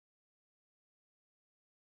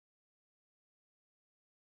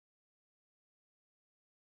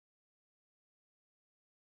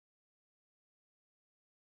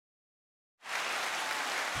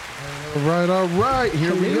All right.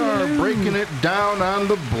 Here we are, breaking it down on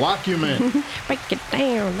the Blockument. Break it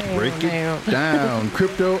down. Break it down.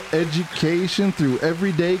 Crypto education through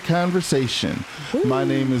everyday conversation. Ooh. My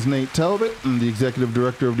name is Nate Talbot. I'm the executive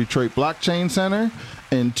director of Detroit Blockchain Center.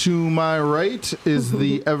 And to my right is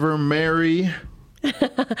the ever merry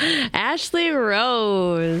Ashlee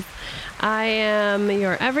Rose. I am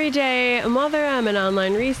your everyday mother. I'm an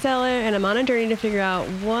online reseller, and I'm on a journey to figure out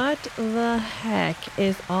what the heck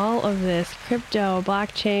is all of this crypto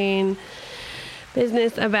blockchain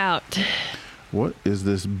business about. What is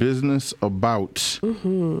this business about?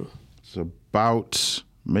 Mm-hmm. It's about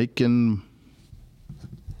making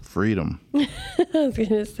freedom. I was going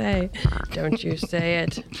to say, don't you say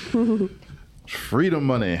it. Freedom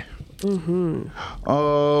money.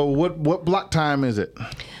 Mm-hmm. What block time is it?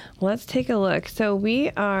 Let's take a look. So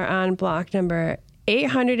we are on block number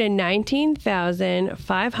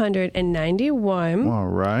 819,591. All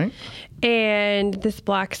right. And this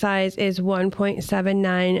block size is 1.79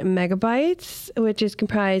 megabytes, which is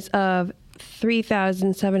comprised of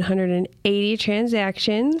 3,780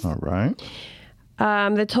 transactions. All right.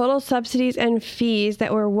 The total subsidies and fees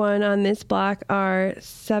that were won on this block are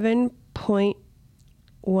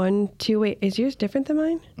 7.128. Is yours different than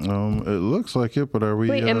mine? It looks like it, but are we?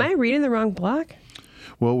 Wait, am I reading the wrong block?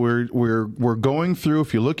 Well, we're going through.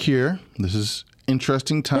 If you look here, this is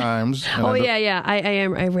interesting times. Oh yeah. I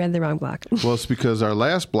am. I read the wrong block. Well, it's because our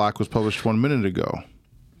last block was published 1 minute ago.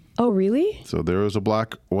 Oh really? So there was a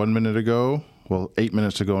block 1 minute ago. Well, 8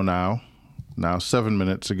 minutes ago now. Now 7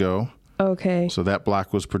 minutes ago. Okay. So that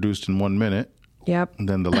block was produced in 1 minute. Yep. And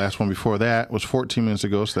then the last one before that was 14 minutes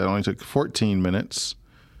ago. So that only took 14 minutes.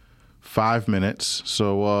 5 minutes.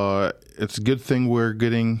 So it's a good thing we're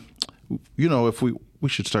getting, if we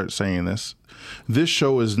should start saying this. This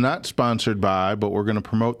show is not sponsored by, but we're going to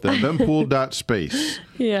promote them. Mempool.space.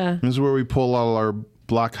 Yeah. This is where we pull all our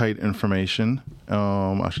block height information.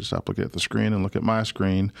 I should stop looking at the screen and look at my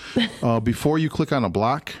screen. Before you click on a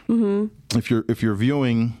block, mm-hmm. if you're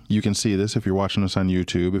viewing, you can see this if you're watching this on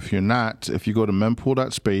YouTube. If you're not, if you go to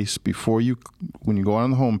mempool.space, when you go on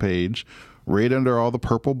the homepage, right under all the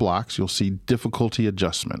purple blocks, you'll see difficulty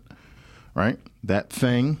adjustment, right? That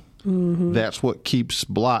thing, mm-hmm. That's what keeps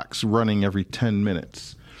blocks running every 10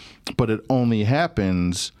 minutes. But it only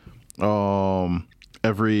happens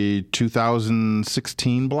every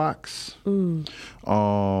 2016 blocks. Mm.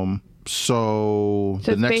 So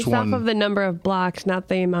the it's next based one, off of the number of blocks, not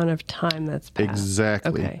the amount of time that's passed.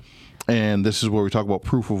 Exactly. Okay. And this is where we talk about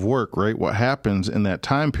proof of work, right? What happens in that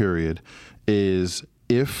time period is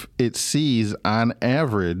if it sees on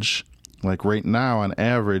average, like right now on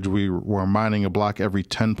average, we're mining a block every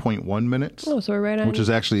 10.1 minutes. Oh, so we're right on which is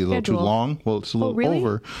actually a little too long. Well, it's a little really?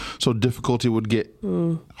 over. So difficulty would get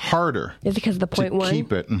harder. Is it because of the point one? To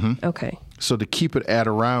keep it. Mm-hmm. Okay. So to keep it at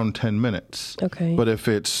around 10 minutes. Okay. But if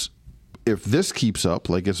this keeps up,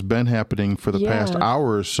 like it's been happening for the past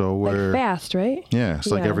hour or so, where like fast, right? Yeah, it's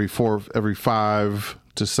like every 5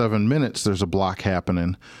 to 7 minutes, there's a block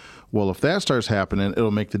happening. Well, if that starts happening,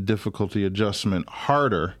 it'll make the difficulty adjustment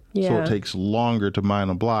harder. Yeah. So it takes longer to mine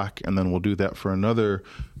a block, and then we'll do that for another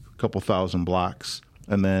couple thousand blocks,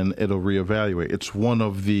 and then it'll reevaluate. It's one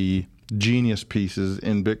of the genius pieces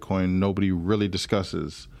in Bitcoin nobody really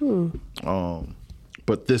discusses.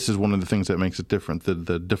 But this is one of the things that makes it different,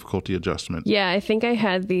 the difficulty adjustment. Yeah, I think I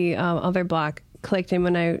had the other block clicked, and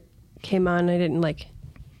when I came on, I didn't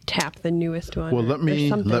tap the newest one. Well,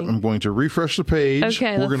 I'm going to refresh the page.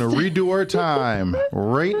 Okay, we're going to redo our time.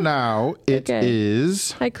 Right now, it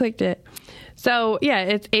is... I clicked it. So, yeah,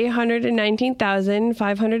 it's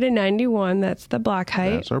 819,591. That's the block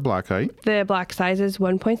height. That's our block height. The block size is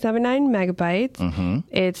 1.79 megabytes. Mm-hmm.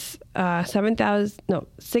 It's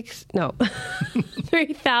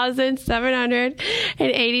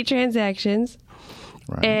 3,780 transactions.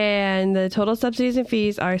 Right. And the total subsidies and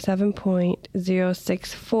fees are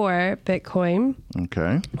 7.064 Bitcoin.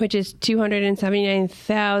 Okay. Which is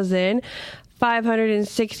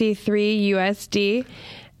 279,563 USD.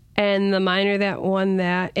 And the miner that won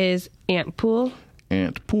that is Antpool.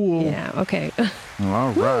 Antpool. Yeah, okay.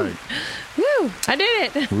 All right. Woo! I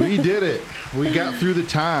did it. We did it. We got through the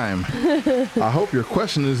time. I hope your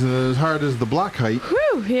question isn't as hard as the block height.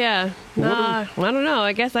 Woo! Yeah. I don't know.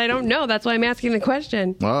 I guess I don't know. That's why I'm asking the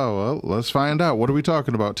question. Oh, well, let's find out. What are we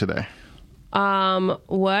talking about today?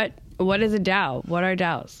 What is a DAO? What are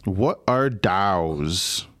DAOs? What are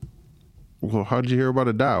DAOs? Well, how'd you hear about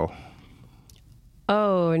a DAO?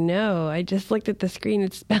 Oh, no. I just looked at the screen.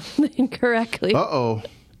 It's spelled incorrectly. Uh-oh.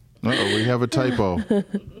 We have a typo.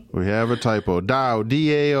 We have a typo. DAO,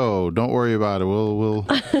 D-A-O. Don't worry about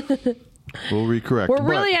it. We'll recorrect. We're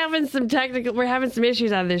really having some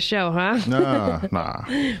issues on this show, huh? Nah.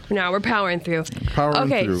 No, we're powering through. Powering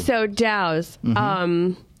through. So DAOs.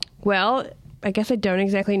 Well, I guess I don't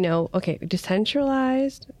exactly know. Okay,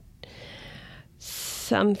 decentralized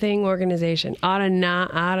something organization. Is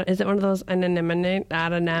it one of those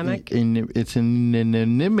autonomic? It's an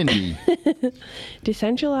anonymity.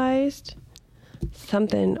 Decentralized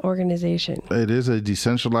something organization. It is a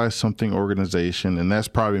decentralized something organization, and that's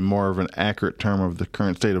probably more of an accurate term of the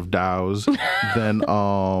current state of DAOs than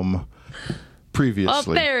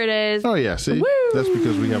previously. Oh, there it is. Oh yeah, see, that's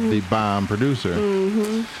because we have the bomb producer.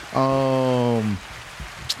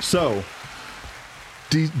 So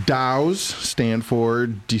DAOs stand for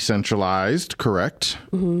decentralized, correct?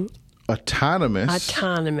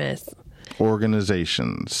 Autonomous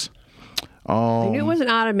organizations. I knew it wasn't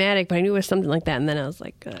automatic, but I knew it was something like that. And then I was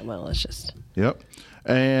like, well, let's just. Yep.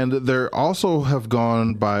 And there also have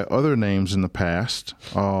gone by other names in the past,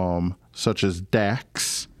 such as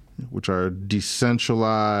DACs, which are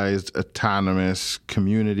decentralized autonomous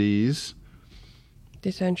communities.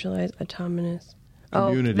 Decentralized autonomous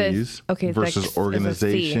communities versus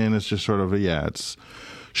organization. It's just sort of it's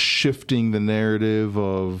shifting the narrative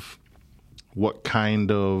of what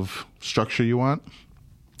kind of structure you want.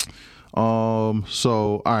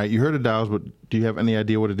 So, all right, you heard of DAOs, but do you have any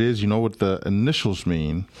idea what it is? You know what the initials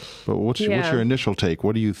mean, but what's your initial take?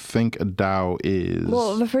 What do you think a DAO is?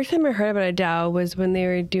 Well, the first time I heard about a DAO was when they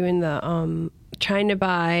were doing the trying to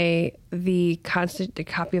buy the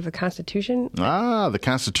copy of the Constitution. The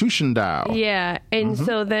Constitution DAO. Yeah, and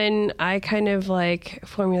so then I kind of like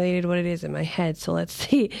formulated what it is in my head. So let's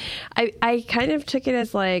see. I kind of took it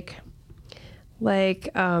as like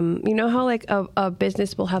you know how like a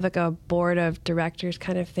business will have like a board of directors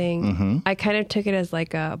kind of thing. I kind of took it as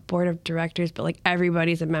like a board of directors, but like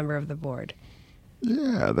everybody's a member of the board.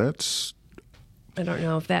 Yeah, that's. I don't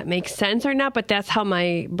know if that makes sense or not, but that's how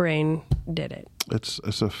my brain did it. It's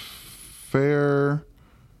a fair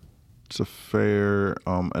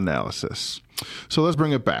analysis. So let's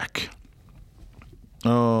bring it back.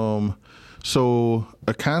 So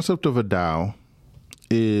a concept of a DAO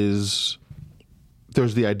is.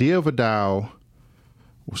 There's the idea of a DAO.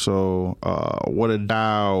 So what a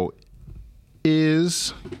DAO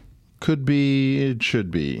is, could be, it should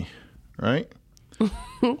be, right?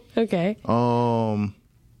 Okay.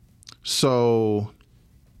 So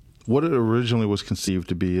what it originally was conceived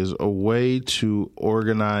to be is a way to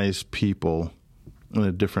organize people in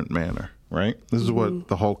a different manner, right? This is what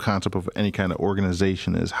the whole concept of any kind of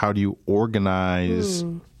organization is. How do you organize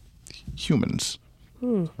humans,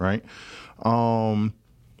 right?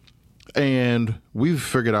 And we've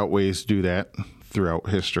figured out ways to do that throughout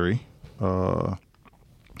history.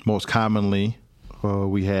 Most commonly,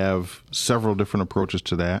 we have several different approaches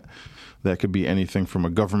to that. That could be anything from a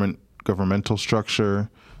governmental structure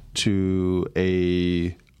to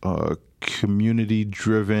a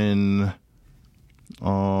community-driven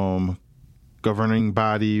governing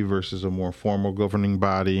body versus a more formal governing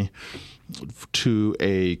body to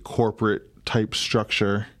a corporate type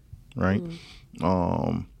structure, right?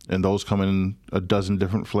 And those come in a dozen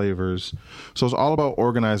different flavors. So it's all about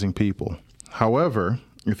organizing people. However,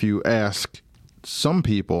 if you ask some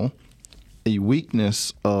people, a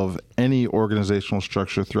weakness of any organizational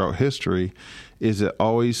structure throughout history is it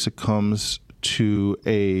always succumbs to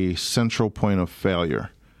a central point of failure,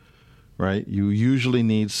 right? You usually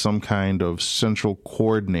need some kind of central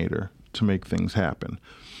coordinator to make things happen.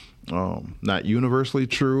 Not universally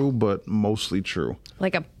true, but mostly true.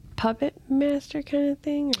 Like a puppet master kind of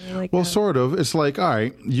thing? Or like sort of. It's like, all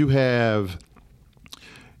right, you have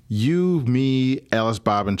you, me, Alice,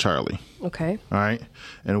 Bob, and Charlie. Okay. All right.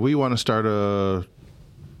 And we want to start a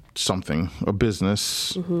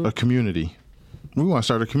business, a community. We want to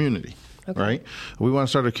start a community, right? We want to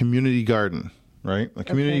start a community garden, right? A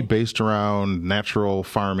community based around natural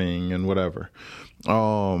farming and whatever.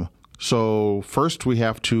 So first we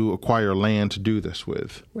have to acquire land to do this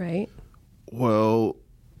with. Right. Well,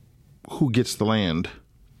 who gets the land?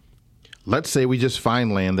 Let's say we just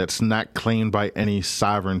find land that's not claimed by any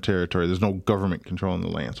sovereign territory. There's no government controlling the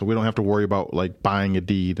land. So we don't have to worry about like buying a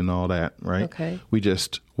deed and all that, right? Okay.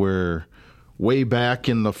 We're way back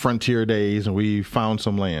in the frontier days and we found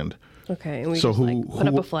some land. Okay. And we so just put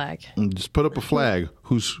up a flag. Just put up a flag.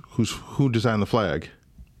 Who designed the flag?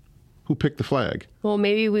 Who picked the flag? Well,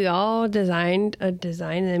 maybe we all designed a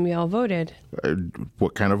design and then we all voted.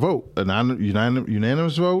 What kind of vote? A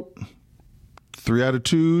unanimous vote? 3 out of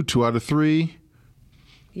 2, 2 out of 3?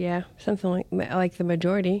 Yeah, something like the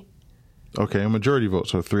majority. Okay, a majority vote,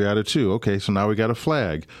 so 3 out of 2. Okay, so now we got a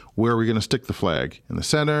flag. Where are we going to stick the flag? In the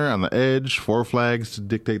center, on the edge, 4 flags to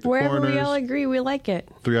dictate the Wherever corners. we all agree, we like it.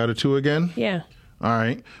 3 out of 2 again? Yeah. All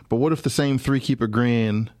right, but what if the same 3 keep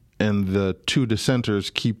agreeing and the 2 dissenters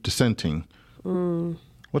keep dissenting?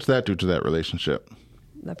 What's that do to that relationship?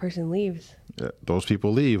 That person leaves. Yeah, those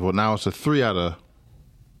people leave. Well, now it's a 3 out of...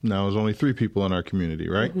 Now there's only 3 people in our community,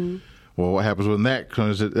 right? Well, what happens when that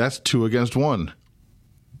comes? That's 2 against 1.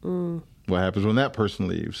 What happens when that person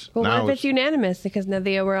leaves? Well, now what if it's unanimous because now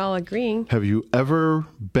we're all agreeing? Have you ever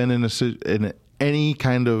been in any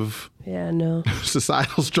kind of No.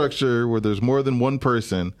 societal structure where there's more than one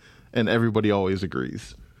person and everybody always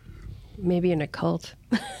agrees? Maybe in a cult.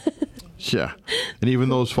 Yeah, and even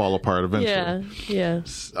those fall apart eventually. Yeah.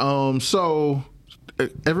 So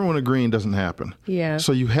everyone agreeing doesn't happen. Yeah.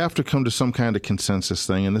 So you have to come to some kind of consensus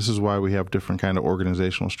thing, and this is why we have different kind of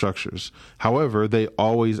organizational structures. However, they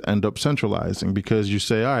always end up centralizing because you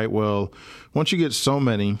say, all right, well, once you get so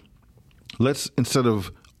many, let's, instead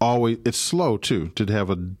of always, it's slow too to have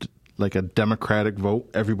a democratic vote.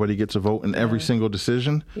 Everybody gets a vote in every single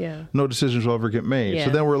decision. Yeah. No decisions will ever get made. Yeah. So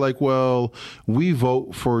then we're like, well, we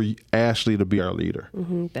vote for Ashlee to be our leader.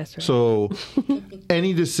 That's right. So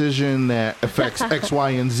any decision that affects X, Y,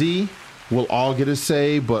 and Z will all get a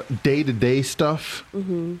say, but day-to-day stuff,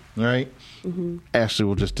 right? Ashlee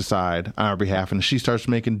will just decide on our behalf. And if she starts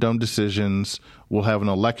making dumb decisions, we'll have an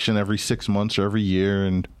election every 6 months or every year,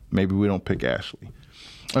 and maybe we don't pick Ashlee.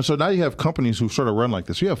 And so now you have companies who sort of run like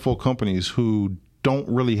this. You have full companies who don't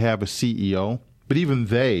really have a CEO, but even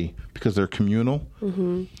they, because they're communal,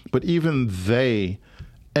 but even they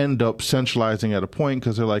end up centralizing at a point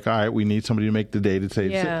because they're like, all right, we need somebody to make the day to say,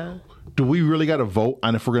 do we really got to vote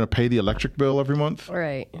on if we're going to pay the electric bill every month?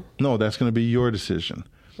 Right. No, that's going to be your decision.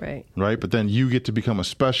 Right. Right. But then you get to become a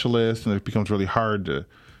specialist, and it becomes really hard to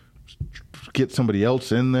get somebody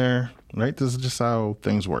else in there. Right. This is just how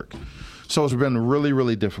things work. So it's been really,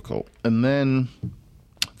 really difficult. And then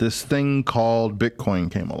this thing called Bitcoin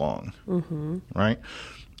came along, right?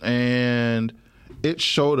 And it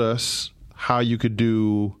showed us how you could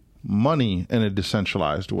do money in a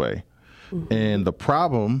decentralized way. And the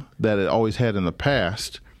problem that it always had in the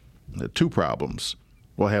past, the 2 problems.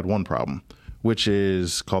 Well, it had 1 problem, which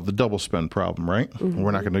is called the double spend problem, right?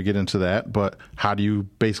 We're not going to get into that, but how do you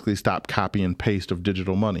basically stop copy and paste of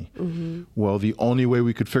digital money? Well, the only way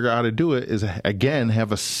we could figure out how to do it is, again,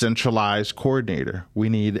 have a centralized coordinator. We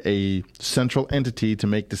need a central entity to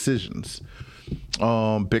make decisions.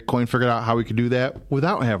 Bitcoin figured out how we could do that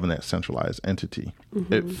without having that centralized entity.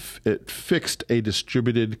 It fixed a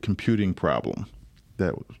distributed computing problem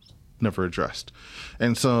that was never addressed.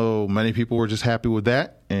 And so many people were just happy with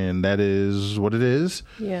that, and that is what it is.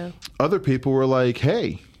 Yeah. Other people were like,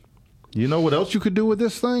 hey, you know what else you could do with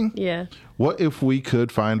this thing? Yeah. What if we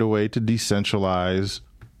could find a way to decentralize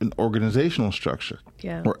an organizational structure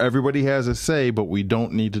where everybody has a say, but we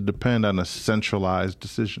don't need to depend on a centralized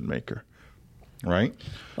decision maker, right?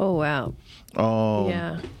 Oh, wow.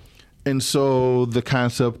 Yeah. And so the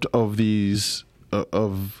concept of these,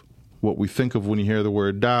 of what we think of when you hear the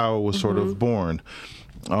word DAO was sort of born.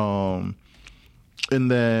 And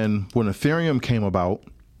then when Ethereum came about,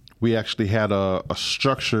 we actually had a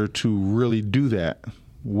structure to really do that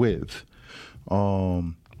with.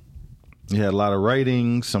 You had a lot of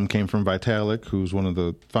writing. Some came from Vitalik, who's one of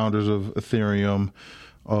the founders of Ethereum.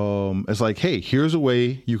 It's like, hey, here's a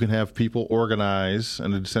way you can have people organize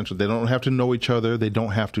and essentially they don't have to know each other. They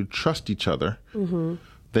don't have to trust each other.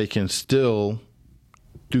 They can still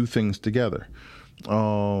do things together.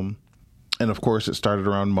 And of course, it started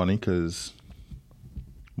around money because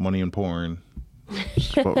money and porn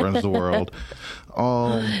is what runs the world.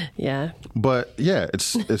 Yeah. But yeah, it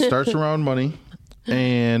starts around money,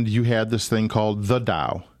 and you had this thing called the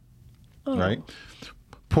DAO, right?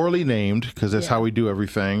 Poorly named because that's how we do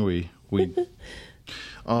everything. We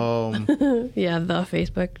Yeah, the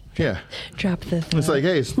Facebook. Yeah. Drop this. It's like,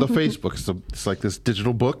 hey, it's the Facebook. It's like this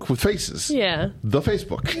digital book with faces. Yeah. The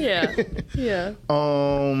Facebook. Yeah. Yeah.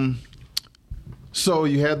 So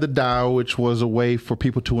you had the DAO, which was a way for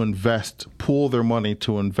people to invest, pool their money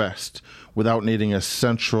to invest without needing a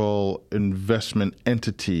central investment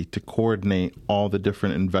entity to coordinate all the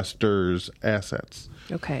different investors' assets.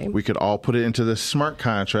 Okay. We could all put it into the smart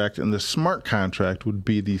contract, and the smart contract would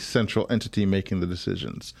be the central entity making the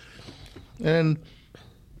decisions. And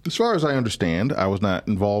as far as I understand, I was not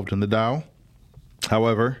involved in the DAO.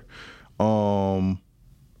 However,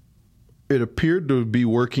 it appeared to be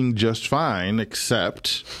working just fine,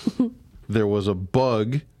 except there was a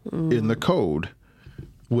bug in the code.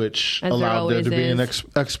 which As there allowed there to be an always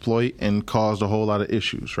exploit and caused a whole lot of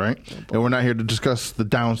issues, right? And we're not here to discuss the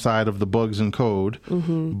downside of the bugs in code,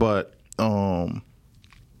 but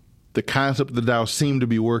the concept of the DAO seemed to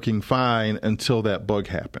be working fine until that bug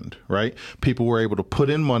happened, right? People were able to put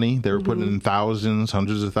in money. They were putting in thousands,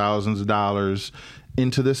 hundreds of thousands of dollars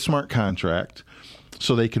into this smart contract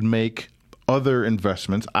so they could make other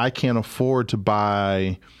investments. I can't afford to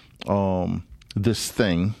buy this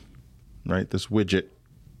thing, right? This widget,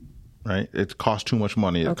 right? It costs too much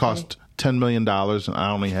money. It costs $10 million, and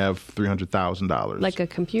I only have $300,000. Like a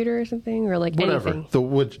computer or something, or like whatever. anything?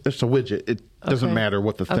 It's a widget. It doesn't matter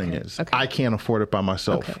what the thing is. I can't afford it by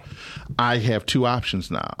myself. I have two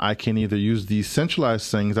options now. I can either use these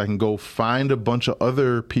centralized things. I can go find a bunch of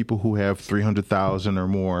other people who have 300,000 or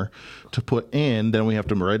more to put in. Then we have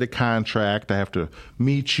to write a contract. I have to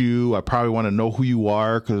meet you. I probably want to know who you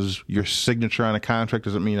are because your signature on a contract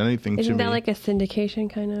doesn't mean anything to me. Isn't that like a syndication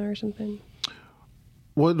kind of or something?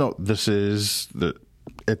 Well, no,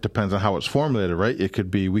 it depends on how it's formulated, right? It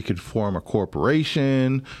could be, we could form a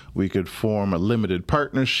corporation, we could form a limited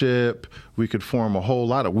partnership, we could form a whole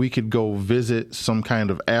lot we could go visit some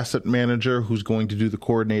kind of asset manager who's going to do the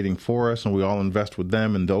coordinating for us, and we all invest with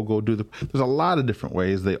them and they'll go there's a lot of different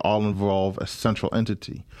ways. They all involve a central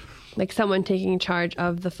entity. Like someone taking charge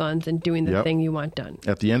of the funds and doing the thing you want done.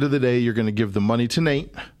 At the end of the day, you're going to give the money to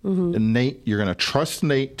Nate, and Nate, you're going to trust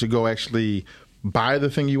Nate to go actually buy the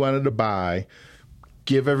thing you wanted to buy,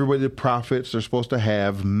 give everybody the profits they're supposed to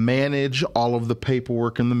have, manage all of the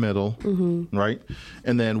paperwork in the middle, right?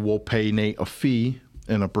 And then we'll pay Nate a fee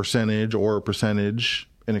and a percentage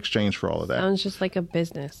in exchange for all of that. Sounds just like a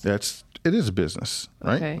business. It is a business,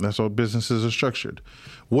 right? Okay. That's how businesses are structured.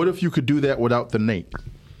 What if you could do that without the Nate?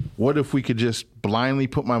 What if we could just blindly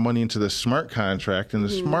put my money into the smart contract, and the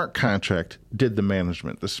smart contract did the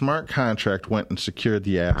management? The smart contract went and secured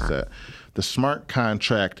the asset. The smart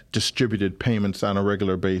contract distributed payments on a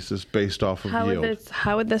regular basis based off of yield.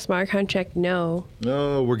 How would the smart contract know?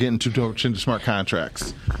 No, we're getting too much into smart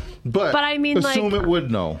contracts. But I mean, assume it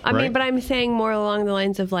would know. I mean, but I'm saying more along the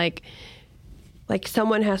lines of like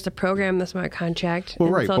someone has to program the smart contract. Well,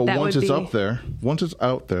 right, but once it's out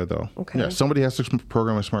there, though, somebody has to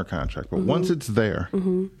program a smart contract. But once it's there,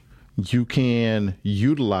 you can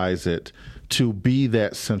utilize it to be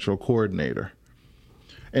that central coordinator.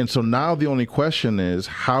 And so now the only question is,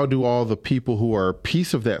 how do all the people who are a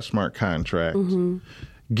piece of that smart contract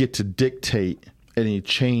get to dictate any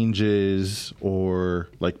changes or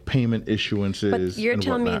like payment issuances? But you're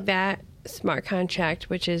telling me that smart contract,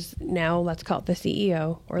 which is now, let's call it the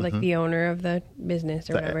CEO or like the owner of the business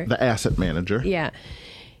or whatever. The asset manager. Yeah.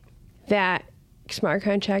 That smart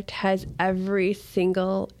contract has every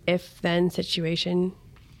single if-then situation.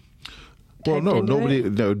 Well, no,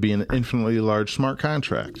 that would be an infinitely large smart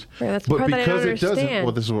contract. Right, that's the part that I don't understand.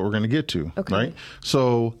 Well, this is what we're going to get to, right?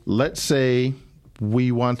 So let's say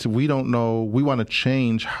we want to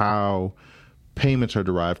change how payments are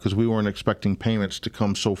derived because we weren't expecting payments to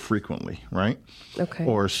come so frequently, right? Okay.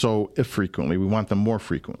 Or so infrequently. We want them more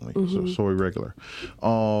frequently, so irregular.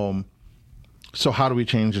 So how do we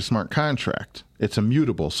change a smart contract? It's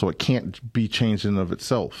immutable, so it can't be changed in and of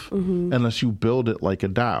itself unless you build it like a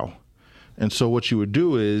DAO. And so what you would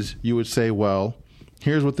do is you would say, well,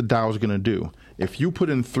 here's what the DAO is going to do. If you put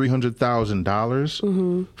in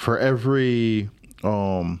 $300,000 for every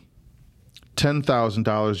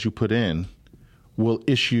 $10,000 you put in, we'll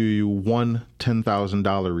issue you one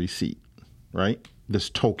 $10,000 receipt, right? This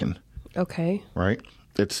token. Okay. Right?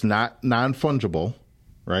 It's not non-fungible,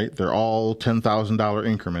 right? They're all $10,000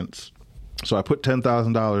 increments. So I put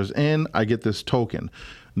 $10,000 in, I get this token.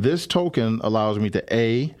 This token allows me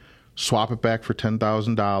to swap it back for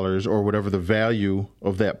 $10,000 or whatever the value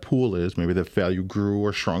of that pool is. Maybe the value grew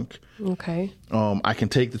or shrunk. Okay. I can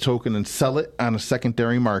take the token and sell it on a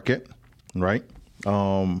secondary market, right?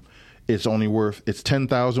 It's only worth, it's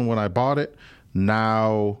 $10,000 when I bought it.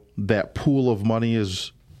 Now that pool of money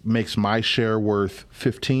makes my share worth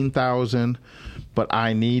 $15,000, but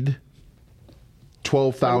I need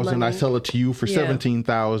 $12,000. I sell it to you for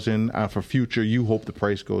 $17,000. For future, you hope the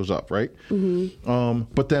price goes up, right?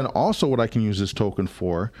 But then also what I can use this token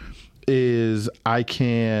for is I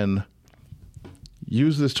can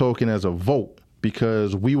use this token as a vote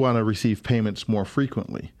because we want to receive payments more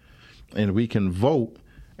frequently. And we can vote,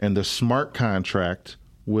 and the smart contract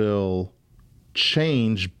will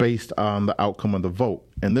change based on the outcome of the vote.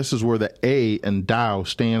 And this is where the A in DAO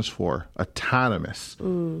stands for, autonomous,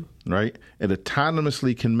 right? It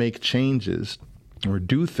autonomously can make changes or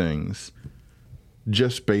do things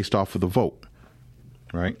just based off of the vote.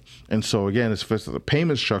 right? And so again, if it's the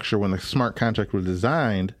payment structure, when the smart contract was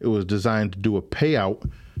designed, it was designed to do a payout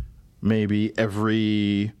maybe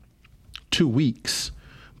every 2 weeks.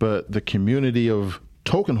 But the community of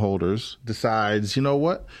token holders decides, you know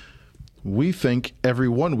what? We think every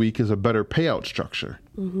 1 week is a better payout structure,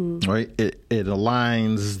 right? It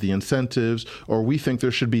aligns the incentives, or we think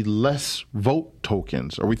there should be less vote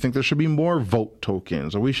tokens, or we think there should be more vote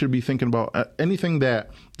tokens, or we should be thinking about anything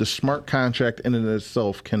that the smart contract in and of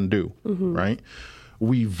itself can do, right?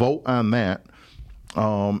 We vote on that,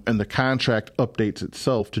 and the contract updates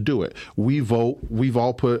itself to do it. We vote, we've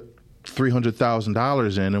all put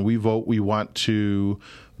 $300,000 in, and we vote we want to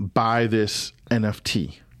buy this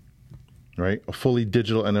NFT. Right? A fully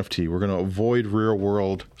digital NFT. We're going to avoid real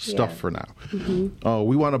world stuff for now.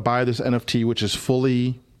 We want to buy this NFT, which is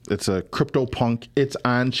it's a CryptoPunk. It's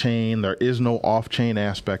on chain. There is no off chain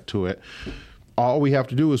aspect to it. All we have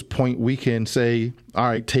to do is we can say, all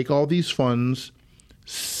right, take all these funds,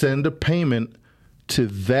 send a payment to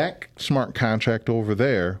that smart contract over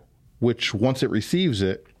there, which once it receives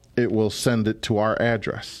it, it will send it to our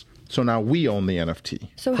address. So now we own the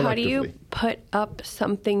NFT. So how do you put up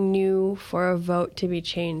something new for a vote to be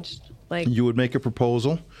changed? Like, you would make a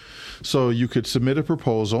proposal. So you could submit a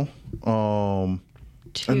proposal. And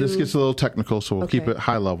this gets a little technical, so we'll keep it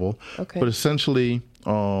high level. But essentially,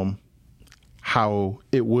 how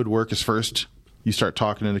it would work is first you start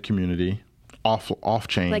talking in the community off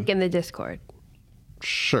chain. Like in the Discord.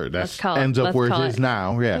 Sure, that ends up where it is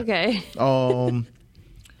now. Yeah. Okay.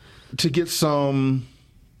 To get some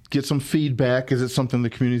feedback. Is it something the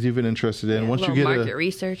community's even interested in? Once you get market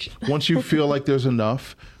research. Once you feel like there's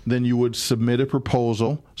enough, then you would submit a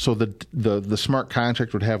proposal. So the smart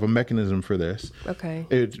contract would have a mechanism for this. Okay.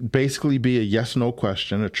 It'd basically be a yes/no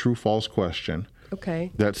question, a true/false question.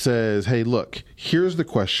 Okay. That says, hey, look, here's the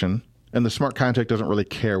question, and the smart contract doesn't really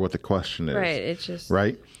care what the question is. Right. It's just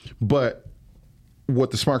right. But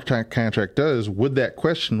what the smart contract does with that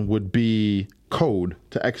question would be code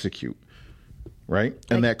to execute. Right?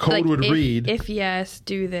 And that code would read, if yes,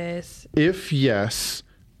 do this. If yes,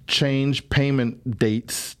 change payment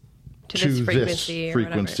dates to this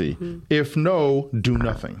frequency. If no, do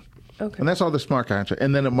nothing. Okay. And that's all the smart contract.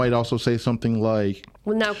 And then it might also say something like,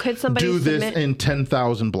 well, now could somebody do this in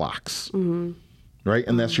 10,000 blocks. Right?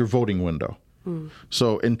 And that's your voting window.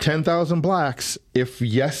 So in 10,000 blocks, if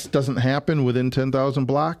yes doesn't happen within 10,000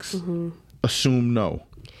 blocks, assume no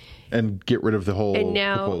and get rid of the whole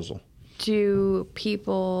proposal. Do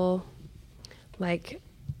people like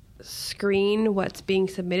screen what's being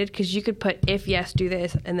submitted? Because you could put if yes, do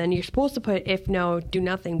this, and then you're supposed to put if no, do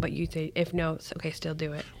nothing, but you say if no, it's okay, still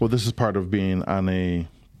do it. Well, this is part of being on a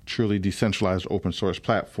truly decentralized open source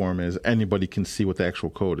platform is anybody can see what the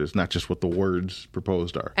actual code is, not just what the words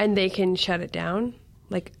proposed are. And they can shut it down?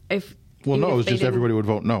 Like if... Well, no, it's just everybody would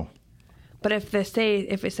vote no. But if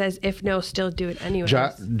it says if no, still do it anyway.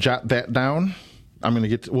 Jot that down.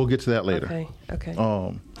 We'll get to that later. Okay.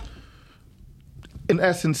 In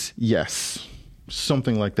essence, yes,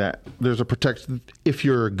 something like that. There's a protection. If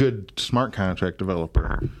you're a good smart contract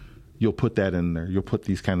developer, you'll put that in there. You'll put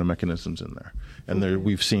these kind of mechanisms in there. And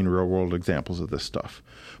we've seen real world examples of this stuff.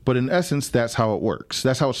 But in essence, that's how it works.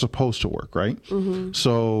 That's how it's supposed to work, right?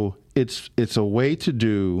 So it's a way to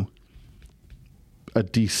do a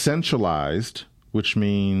decentralized, which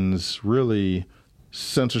means really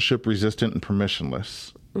censorship resistant and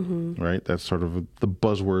permissionless, right? That's sort of the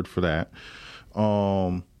buzzword for that.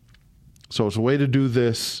 So it's a way to do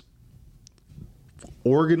this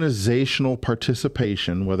organizational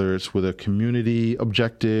participation, whether it's with a community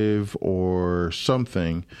objective or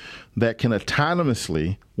something that can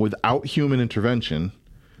autonomously, without human intervention,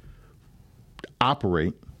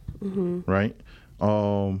 operate, right?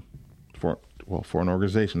 For an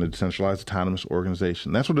organization, a decentralized autonomous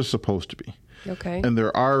organization. That's what it's supposed to be. Okay. And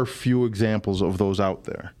there are a few examples of those out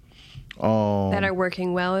there. That are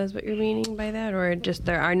working well is what you're meaning by that? Or just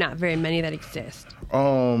there are not very many that exist?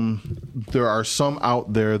 There are some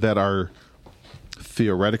out there that are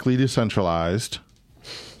theoretically decentralized,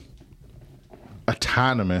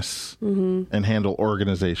 autonomous, and handle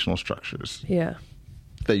organizational structures. Yeah.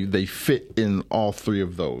 They fit in all three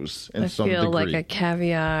of those in some degree. I feel like a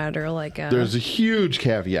caveat or like a... There's a huge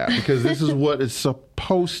caveat because this is what it's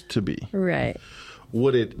supposed to be. Right.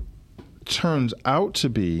 What it turns out to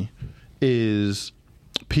be is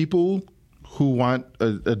people who want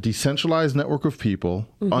a decentralized network of people,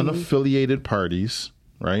 unaffiliated parties,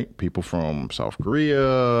 right? People from South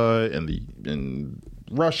Korea and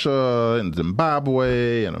Russia and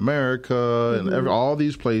Zimbabwe and America and all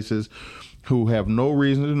these places who have no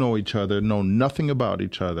reason to know each other, know nothing about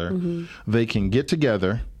each other. They can get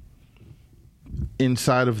together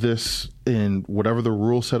inside of this, in whatever the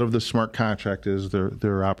rule set of the smart contract is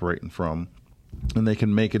they're operating from, and they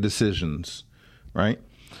can make decisions, right?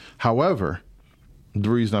 However, the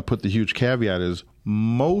reason I put the huge caveat is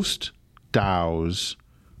most DAOs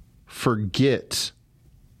forget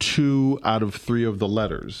 2 out of 3 of the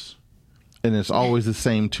letters, and it's always the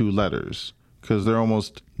same 2 letters because they're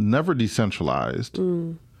almost never decentralized.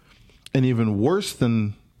 And even worse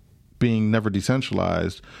than being never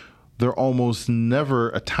decentralized, they're almost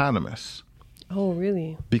never autonomous. Oh,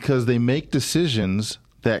 really? Because they make decisions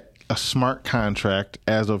that a smart contract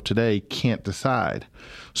as of today can't decide.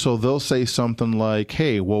 So they'll say something like,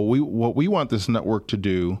 hey, well, what we want this network to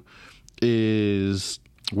do is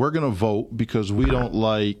we're going to vote because we don't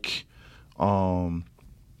like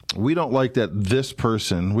that this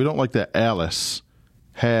person, we don't like that Alice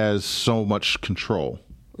has so much control.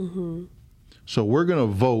 So we're going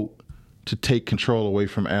to vote to take control away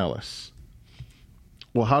from Alice.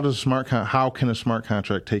 Well, how can a smart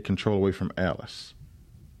contract take control away from Alice?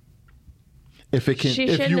 If it can, she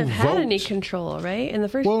if shouldn't you have vote, had any control, right, in the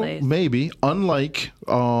first place. Well, maybe. Unlike,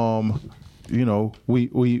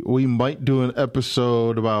 we might do an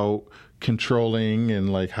episode about controlling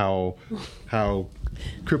and like how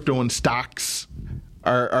crypto and stocks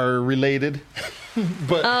are related,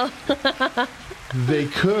 but they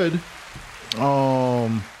could.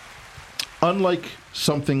 Unlike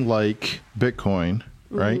something like Bitcoin,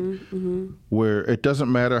 right, where it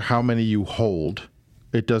doesn't matter how many you hold,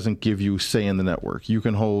 it doesn't give you say in the network. You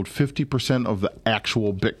can hold 50% of the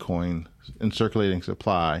actual Bitcoin in circulating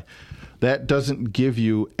supply. That doesn't give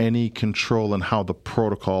you any control in how the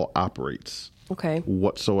protocol operates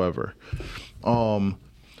whatsoever.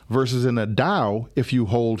 Versus in a DAO, if you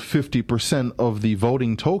hold 50% of the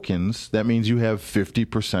voting tokens, that means you have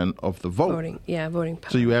 50% of the vote. Voting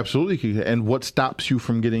power. So you absolutely can. And what stops you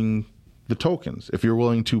from getting the tokens? If you're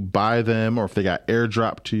willing to buy them, or if they got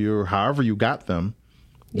airdropped to you, or however you got them,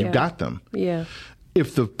 you got them. Yeah.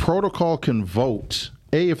 If the protocol can vote,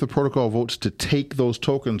 if the protocol votes to take those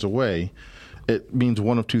tokens away, it means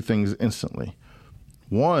one of 2 things instantly.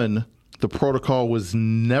 One, the protocol was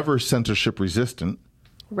never censorship resistant.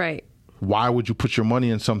 Right. Why would you put your money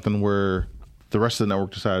in something where the rest of the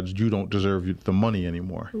network decides you don't deserve the money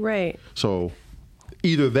anymore? Right. So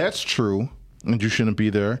either that's true and you shouldn't be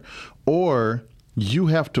there, or you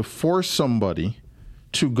have to force somebody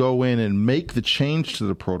to go in and make the change to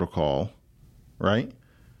the protocol, right,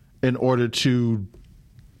 in order to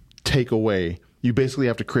take away. You basically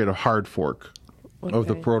have to create a hard fork of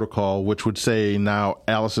the protocol, which would say now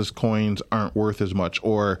Alice's coins aren't worth as much,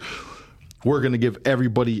 or we're going to give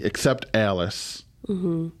everybody except Alice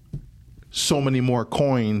so many more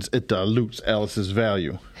coins, it dilutes Alice's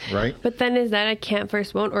value, right? But then is that a can't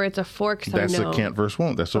versus won't, or it's a fork? That's a can't versus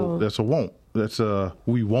won't. That's a won't. That's a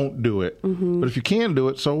we won't do it. But if you can do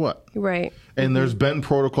it, so what? Right. And there's been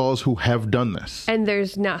protocols who have done this. And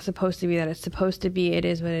there's not supposed to be that. It's supposed to be. It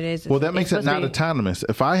is what it is. Well, that makes it not autonomous.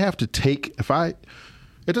 If I have to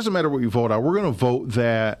it doesn't matter what you vote on. We're going to vote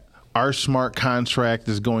that our smart contract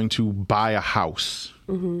is going to buy a house.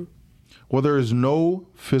 Well, there is no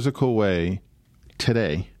physical way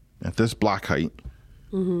today at this block height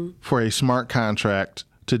for a smart contract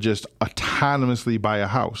to just autonomously buy a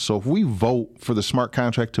house. So if we vote for the smart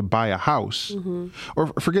contract to buy a house, or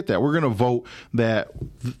forget that, we're going to vote that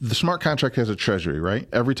the smart contract has a treasury, right?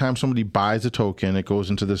 Every time somebody buys a token, it goes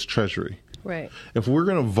into this treasury. Right. If we're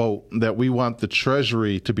going to vote that we want the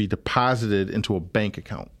treasury to be deposited into a bank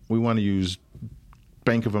account, we want to use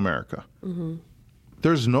Bank of America.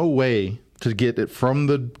 There's no way to get it from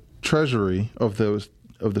the treasury of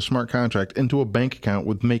the smart contract into a bank account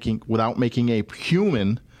without making a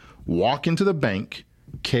human walk into the bank,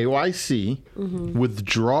 KYC,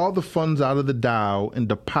 withdraw the funds out of the DAO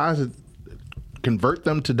and convert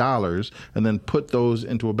them to dollars, and then put those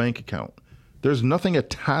into a bank account. There's nothing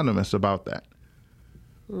autonomous about that.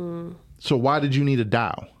 So why did you need a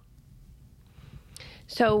DAO?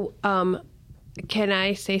 So, can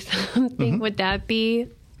I say something? Would that be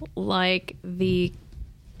like the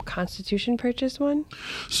Constitution purchase one?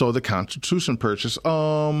 So the Constitution purchase,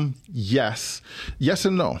 yes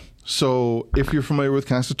and no. So if you're familiar with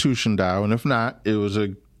Constitution DAO, and if not, it was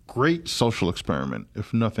a great social experiment,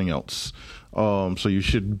 if nothing else. So you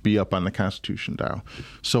should be up on the Constitution DAO.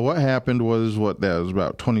 So what happened was that was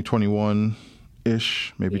about 2021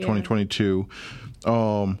 ish, maybe 2022.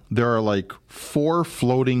 There are like 4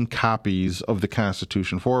 floating copies of the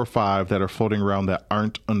Constitution, 4 or 5 that are floating around that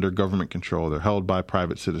aren't under government control. They're held by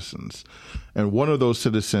private citizens. And one of those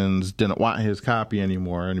citizens didn't want his copy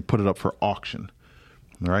anymore, and he put it up for auction,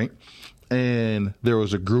 right? And there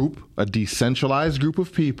was a decentralized group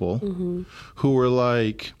of people who were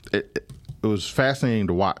like, it was fascinating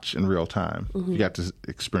to watch in real time. You got to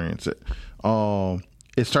experience it.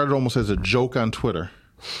 It started almost as a joke on Twitter.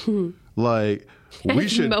 Like, we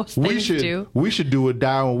should do a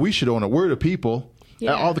DAO, and we should own it. We're the people.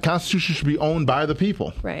 Yeah. All the Constitution should be owned by the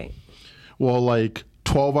people. Right. Well, like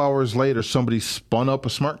 12 hours later, somebody spun up a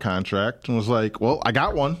smart contract and was like, well, I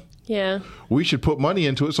got one. Yeah. We should put money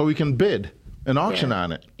into it so we can bid an auction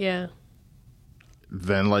on it. Yeah.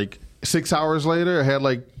 Then like 6 hours later, it had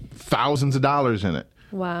like thousands of dollars in it.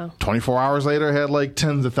 Wow. 24 hours later, it had like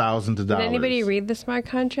tens of thousands of dollars. Did anybody read the smart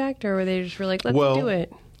contract, or were they just like, let's do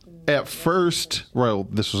it? At first, well,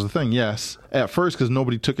 this was the thing, yes. At first, because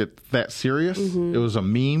nobody took it that serious, it was a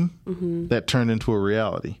meme that turned into a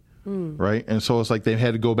reality, right? And so it's like they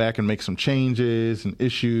had to go back and make some changes and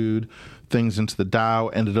issued things into the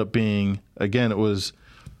DAO. Ended up being, again, it was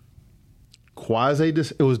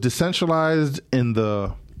decentralized in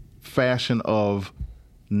the fashion of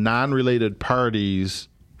non-related parties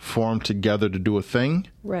formed together to do a thing.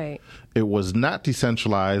 Right. It was not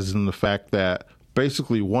decentralized in the fact that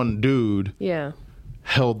basically one dude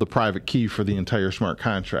held the private key for the entire smart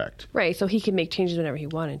contract. Right, so he could make changes whenever he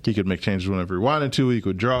wanted to. He could make changes whenever he wanted to. He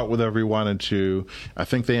could draw it whenever he wanted to. I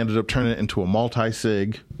think they ended up turning it into a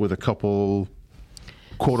multi-sig with a couple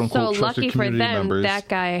quote-unquote trusted community members. That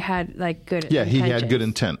guy had like good intentions. He had good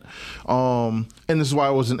intent. And this is why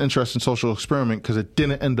it was an interesting social experiment, because it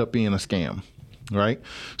didn't end up being a scam, right?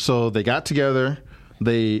 So they got together,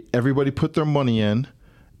 everybody put their money in,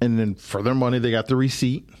 and then for their money, they got the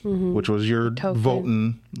receipt, which was your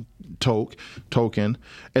voting token.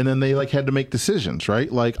 And then they like had to make decisions,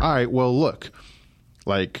 right? Like, all right, well, look,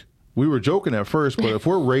 like we were joking at first, but if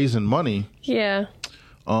we're raising money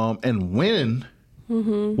and win,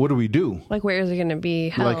 what do we do? Like, where is it going to be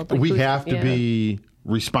held? Like we have to be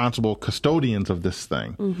responsible custodians of this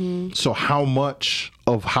thing. So how much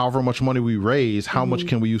of however much money we raise, how much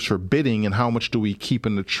can we use for bidding, and how much do we keep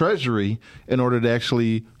in the treasury in order to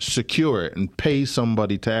actually secure it and pay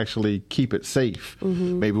somebody to actually keep it safe?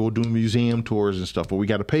 Maybe we'll do museum tours and stuff, but we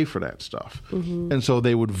got to pay for that stuff. And so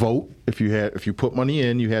they would vote. If you put money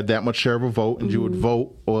in, you had that much share of a vote, and you would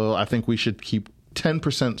vote, well, I think we should keep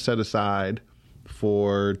 10% set aside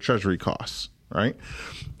for treasury costs, right?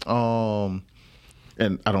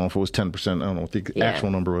 And I don't know if it was 10%. I don't know what the actual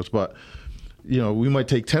number was, but we might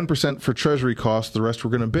take 10% for treasury costs. The rest we're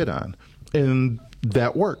going to bid on, and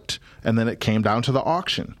that worked. And then it came down to the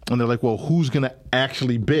auction, and they're like, "Well, who's going to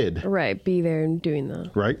actually bid?" Right, be there and doing the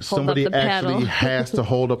right. Somebody actually has to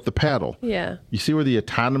hold up the paddle. Yeah. You see where the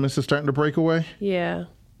autonomous is starting to break away? Yeah.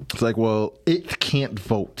 It's like, well, it can't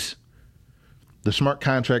vote. The smart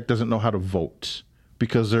contract doesn't know how to vote,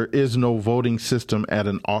 because there is no voting system at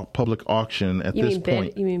an public auction at this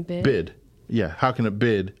point. You mean bid? Bid. Yeah. How can it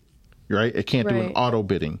bid? Right? It can't do an auto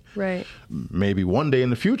bidding. Right. Maybe one day in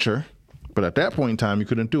the future, but at that point in time, you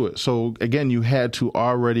couldn't do it. So again, you had to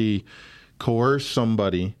already coerce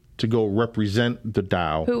somebody to go represent the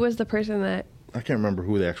DAO. Who was the person that? I can't remember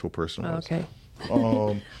who the actual person was. Okay.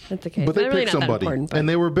 That's okay. But they picked somebody, and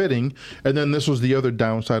they were bidding. And then this was the other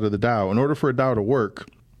downside of the DAO. In order for a DAO to work,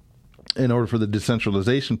 in order for the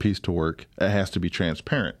decentralization piece to work, it has to be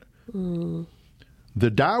transparent. The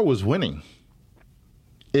DAO was winning.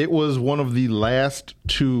 It was one of the last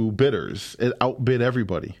 2 bidders. It outbid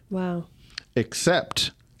everybody. Wow.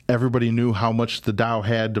 Except everybody knew how much the DAO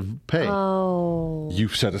had to pay. Oh. You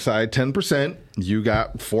set aside 10%. You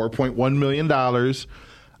got $4.1 million.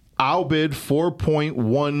 I'll bid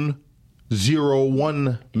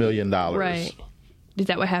 $4.101 million. Right. Is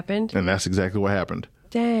that what happened? And that's exactly what happened.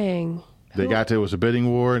 Dang. It was a bidding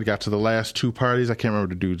war. It got to the last 2 parties. I can't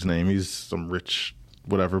remember the dude's name. He's some rich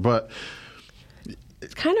whatever. But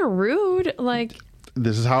it's kind of rude. Like,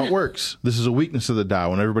 this is how it works. This is a weakness of the DAO.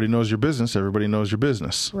 When everybody knows your business, everybody knows your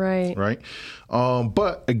business. Right. Right.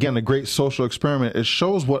 But again, a great social experiment. It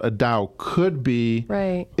shows what a DAO could be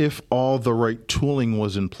if all the right tooling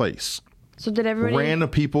was in place. So did everybody? Random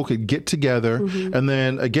people could get together, and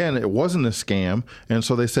then again, it wasn't a scam. And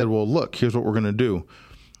so they said, well, look, here's what we're going to do.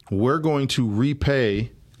 We're going to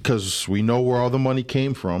repay, because we know where all the money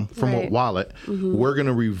came from what wallet. We're going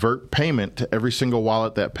to revert payment to every single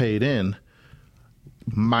wallet that paid in,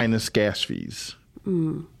 minus gas fees.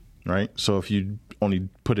 Right? So if you only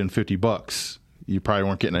put in $50, you probably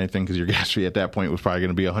weren't getting anything because your gas fee at that point was probably going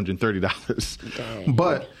to be $130.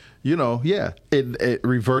 But, it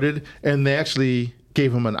reverted, and they actually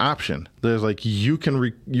gave him an option. There's like, you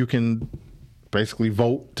can basically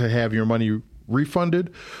vote to have your money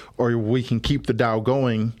refunded, or we can keep the DAO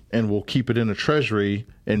going and we'll keep it in a treasury,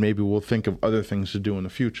 and maybe we'll think of other things to do in the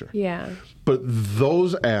future. Yeah. But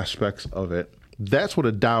those aspects of it, that's what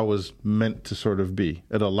a DAO is meant to sort of be.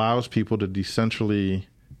 It allows people to decentrally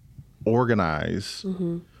organize.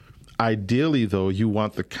 Mm-hmm. Ideally, though, you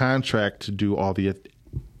want the contract to do all the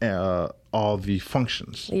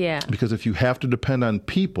functions. Yeah. Because if you have to depend on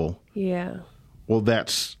people, well,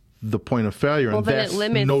 that's the point of failure, and that's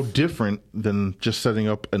no different than just setting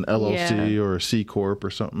up an LLC or a C Corp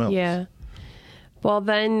or something else. Yeah. Well,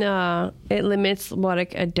 then it limits what a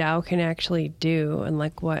DAO can actually do and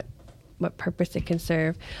like what purpose it can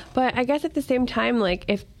serve. But I guess at the same time, like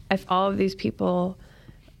if all of these people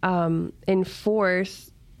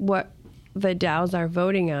enforce what the DAOs are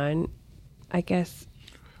voting on, I guess.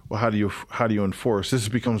 Well, how do you enforce? This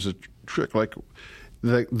becomes a trick. Like,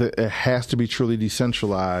 it has to be truly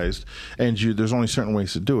decentralized, and there's only certain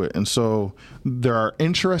ways to do it. And so there are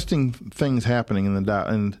interesting things happening in the DAO,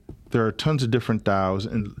 and there are tons of different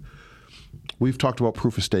DAOs. And we've talked about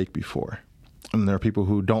proof of stake before. And there are people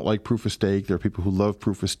who don't like proof of stake. There are people who love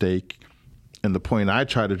proof of stake. And the point I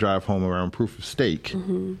try to drive home around proof of stake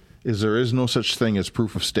is there is no such thing as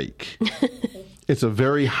proof of stake. It's a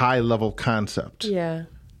very high-level concept. Yeah.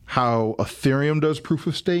 How Ethereum does proof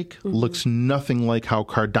of stake looks nothing like how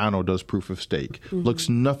Cardano does proof of stake. Looks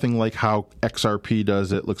nothing like how XRP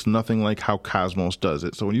does it. Looks nothing like how Cosmos does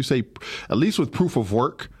it. So when you say, at least with proof of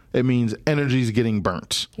work, it means energy is getting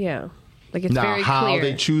burnt. Yeah. Like it's now, very how clear.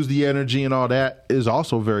 they choose the energy and all that is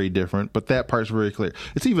also very different, but that part's very clear.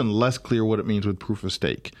 It's even less clear what it means with proof of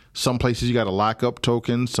stake. Some places you got to lock up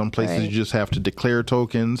tokens. Some places you just have to declare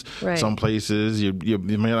tokens. Right. Some places you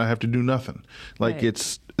may not have to do nothing. Like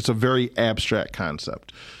it's a very abstract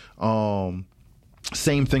concept.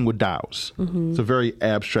 Same thing with DAOs. It's a very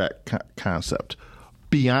abstract concept.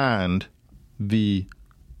 Beyond the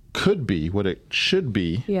could be, what it should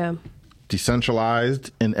be. Yeah.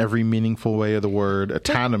 Decentralized in every meaningful way of the word,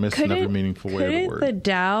 autonomous in every meaningful way of the word. Couldn't the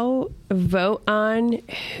DAO vote on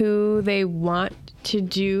who they want to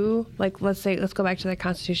do, like let's go back to the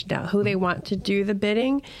Constitution DAO, who they want to do the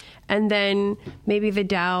bidding, and then maybe the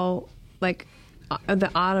DAO, like the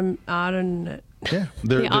automated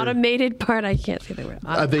part, I can't say the word.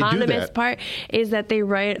 Autonomous part is that they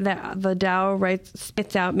write that the DAO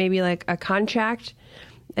spits out maybe like a contract,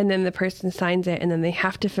 and then the person signs it, and then they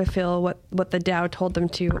have to fulfill what the DAO told them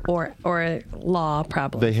to, or a law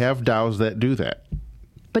probably. They have DAOs that do that.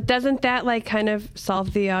 But doesn't that like kind of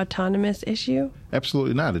solve the autonomous issue?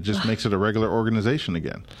 Absolutely not. It just makes it a regular organization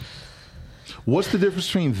again. What's the difference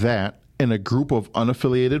between that and a group of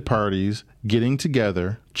unaffiliated parties getting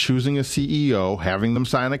together, choosing a CEO, having them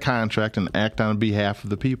sign a contract, and act on behalf of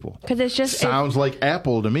the people? Because it's just sounds like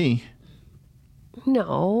Apple to me.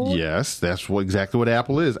 No. Yes, that's exactly what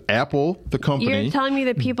Apple is. Apple, the company. You're telling me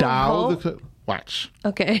that people DAO, vote? Watch.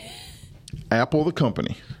 Okay. Apple, the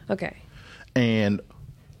company. Okay. And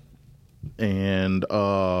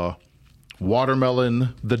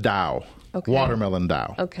Watermelon, the DAO. Okay. Watermelon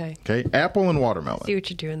DAO. Okay. Okay. Apple and Watermelon. See what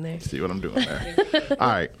you're doing there. See what I'm doing there. All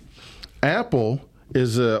right. Apple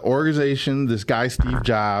is an organization, this guy, Steve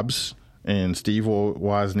Jobs, and Steve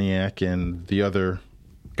Wozniak, and the other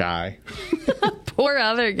guy. Poor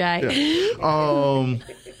other guy. Yeah.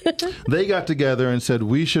 They got together and said,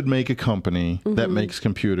 we should make a company that makes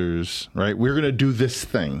computers, right? We're going to do this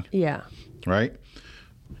thing. Yeah. Right?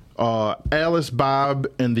 Alice, Bob,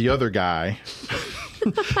 and the other guy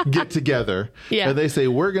get together. Yeah. And they say,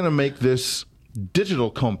 we're going to make this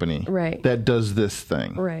digital company that does this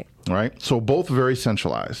thing. Right. Right? So both very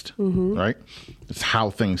centralized. Right? It's how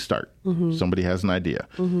things start. Somebody has an idea.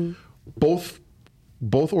 Both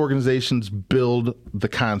organizations build the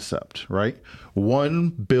concept, right? One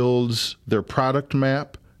builds their product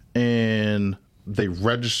map, and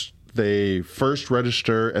they first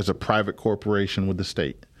register as a private corporation with the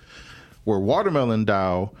state. Where Watermelon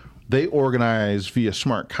DAO, they organize via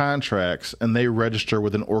smart contracts, and they register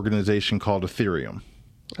with an organization called Ethereum.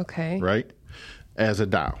 Okay. Right? As a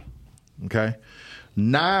DAO. Okay?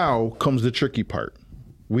 Now comes the tricky part.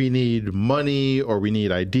 We need money, or we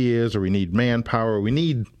need ideas, or we need manpower. We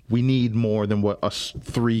need more than what us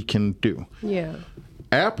three can do. Yeah.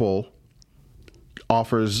 Apple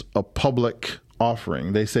offers a public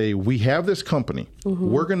offering. They say, we have this company.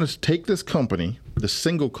 We're going to take this company, the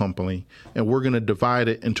single company, and we're going to divide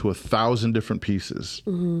it into 1,000 different pieces.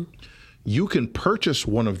 you can purchase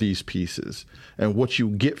one of these pieces. And what you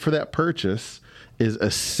get for that purchase is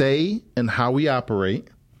a say in how we operate.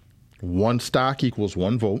 One stock equals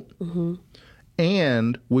one vote. Mm-hmm.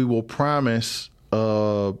 And we will promise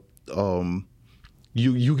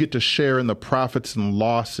you get to share in the profits and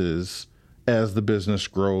losses as the business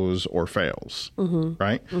grows or fails,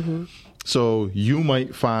 right? Mm-hmm. So you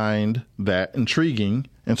might find that intriguing,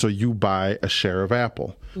 and so you buy a share of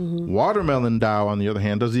Apple. Mm-hmm. Watermelon DAO, on the other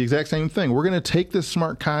hand, does the exact same thing. We're going to take this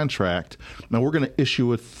smart contract, and we're going to issue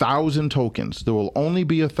 1,000 tokens. There will only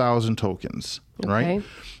be 1,000 tokens, right?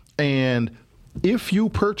 And if you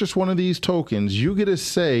purchase one of these tokens, you get a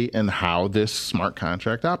say in how this smart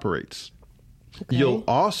contract operates. Okay. You'll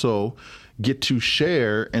also get to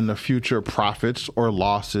share in the future profits or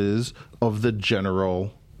losses of the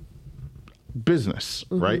general business,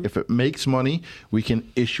 right? If it makes money, we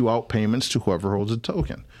can issue out payments to whoever holds a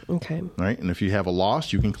token. Okay. Right? And if you have a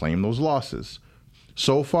loss, you can claim those losses.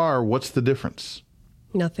 So far, what's the difference?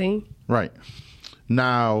 Nothing. Right.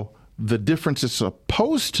 Now, the difference is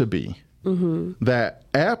supposed to be that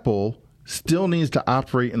Apple still needs to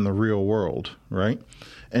operate in the real world, right?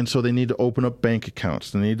 And so they need to open up bank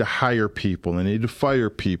accounts. They need to hire people. They need to fire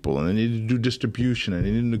people. And they need to do distribution. And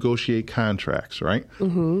they need to negotiate contracts, right?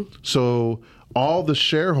 So all the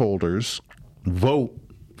shareholders vote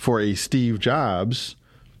for a Steve Jobs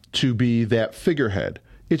to be that figurehead.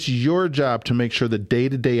 It's your job to make sure the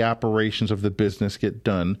day-to-day operations of the business get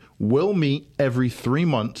done. We'll meet every 3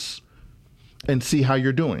 months and see how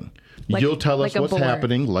you're doing. You'll tell us what's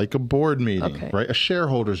happening, like a board meeting, right? A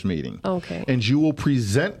shareholders meeting. Okay. And you will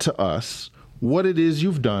present to us what it is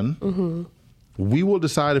you've done. We will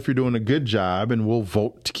decide if you're doing a good job, and we'll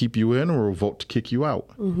vote to keep you in or we'll vote to kick you out.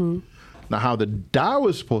 Now, how the DAO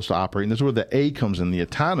is supposed to operate, and this is where the A comes in, the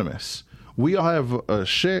autonomous. We all have a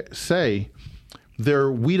say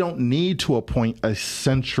there. We don't need to appoint a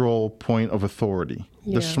central point of authority.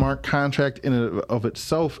 Yeah. The smart contract in and of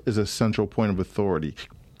itself is a central point of authority.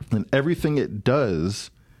 And everything it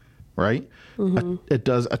does, right, it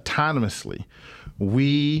does autonomously.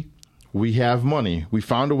 We have money. We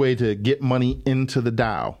found a way to get money into the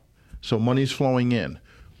DAO. So money's flowing in.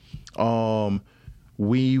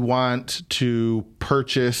 We want to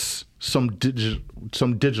purchase some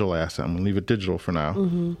digital asset. I'm going to leave it digital for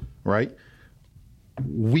now, right?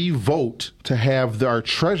 We vote to have our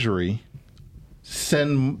treasury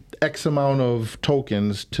send X amount of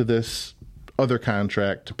tokens to this other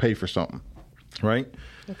contract to pay for something, right?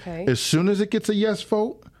 Okay. As soon as it gets a yes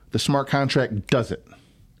vote, the smart contract does it.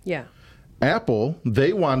 Yeah. Apple,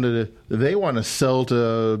 they want to sell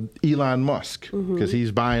to Elon Musk because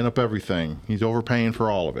he's buying up everything. He's overpaying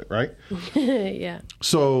for all of it, right? Yeah.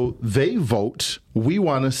 So they vote, we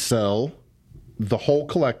want to sell the whole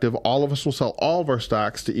collective. All of us will sell all of our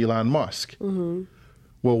stocks to Elon Musk. Well,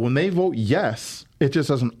 when they vote yes, it just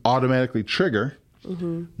doesn't automatically trigger.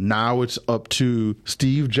 Now it's up to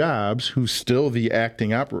Steve Jobs, who's still the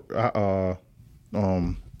acting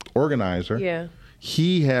organizer. Yeah.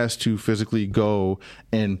 He has to physically go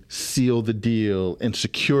and seal the deal and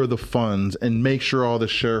secure the funds and make sure all the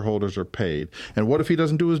shareholders are paid. And what if he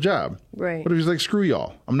doesn't do his job? Right. What if he's like, screw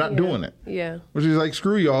y'all, I'm not doing it? Yeah. What if he's like,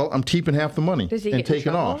 screw y'all, I'm keeping half the money and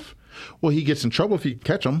taking off? Well, he gets in trouble if you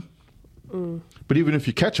catch him. But even if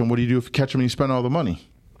you catch him, what do you do if you catch him and you spend all the money?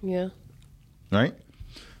 Yeah. Right?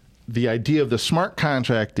 The idea of the smart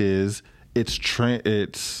contract is it's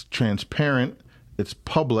transparent, it's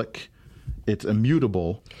public, it's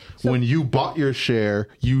immutable. So, when you bought your share,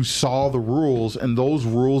 you saw the rules, and those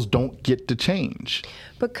rules don't get to change.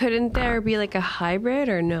 But couldn't there be like a hybrid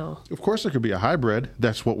or no? Of course there could be a hybrid.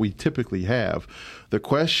 That's what we typically have. The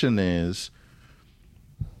question is,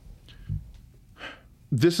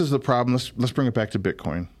 this is the problem. Let's bring it back to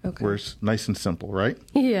Bitcoin, where it's nice and simple, right?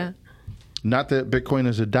 Yeah. Not that Bitcoin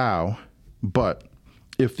is a DAO, but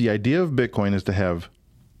if the idea of Bitcoin is to have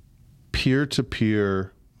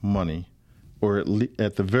peer-to-peer money, or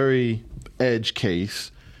at the very edge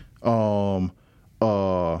case, a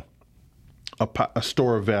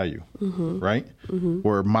store of value, right?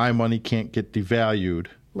 Where my money can't get devalued,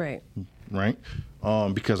 right?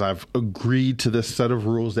 Because I've agreed to this set of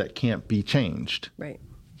rules that can't be changed, right?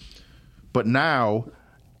 But now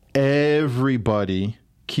everybody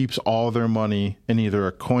keeps all their money in either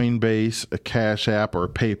a Coinbase, a Cash App, or a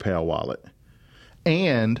PayPal wallet.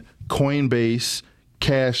 And Coinbase,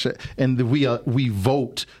 Cash, and we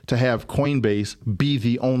vote to have Coinbase be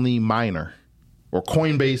the only miner, or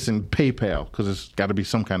Coinbase and PayPal, because it's got to be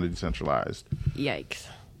some kind of decentralized. Yikes.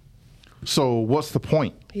 So what's the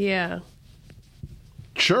point? Yeah.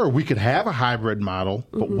 Sure, we could have a hybrid model,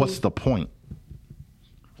 but what's the point?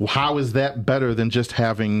 How is that better than just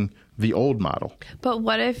having the old model? But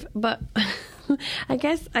what if? But I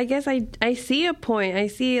guess I see a point. I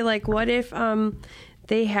see like what if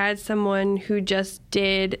they had someone who just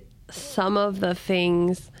did some of the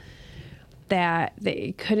things that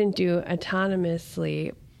they couldn't do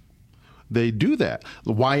autonomously. They do that.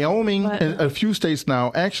 Wyoming and a few states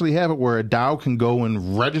now actually have it where a DAO can go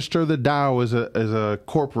and register the DAO as a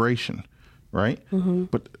corporation, right? Mm-hmm.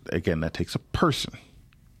 But again, that takes a person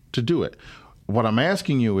to do it. What I'm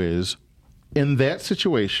asking you is, in that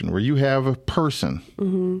situation where you have a person,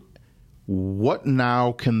 mm-hmm. what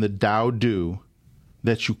now can the DAO do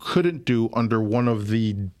that you couldn't do under one of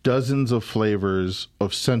the dozens of flavors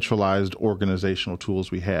of centralized organizational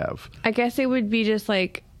tools we have? I guess it would be just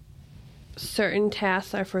like certain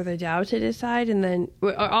tasks are for the DAO to decide, and then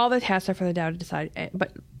or all the tasks are for the DAO to decide.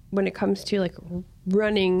 But when it comes to like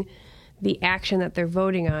running the action that they're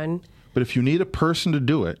voting on. But if you need a person to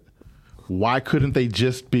do it, why couldn't they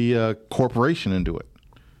just be a corporation and do it?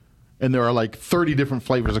 And there are like 30 different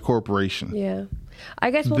flavors of corporation. Yeah.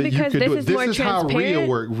 I guess, well, because this is more transparent. This is how RIA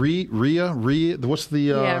work. RIA, what's the...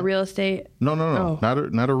 yeah, real estate. No. Oh.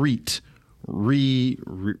 Not a REIT. RIA.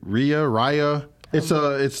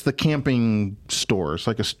 It's the camping store. It's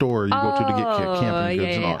like a store you go to get camping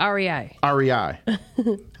goods and all. REI. REI,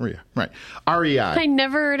 right. REI. I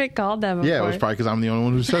never heard it called that before. Yeah, it was probably because I'm the only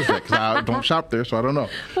one who says that, because I don't shop there, so I don't know.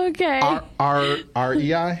 Okay.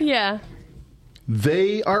 REI? Yeah.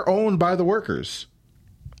 They are owned by the workers.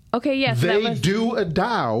 Okay, yes. They do a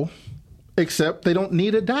DAO, except they don't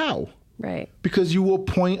need a DAO. Right. Because you will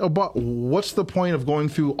point about what's the point of going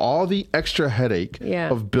through all the extra headache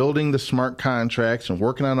of building the smart contracts and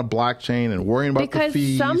working on a blockchain and worrying about the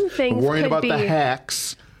fees and worrying about the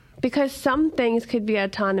hacks. Because some things could be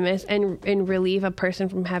autonomous and relieve a person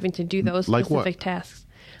from having to do those specific tasks.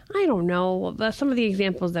 I don't know. Some of the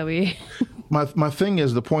examples that we... My thing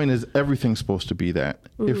is, the point is everything's supposed to be that.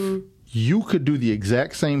 Mm-hmm. If you could do the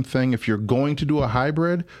exact same thing, if you're going to do a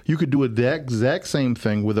hybrid, you could do the exact same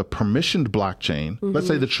thing with a permissioned blockchain. Mm-hmm. Let's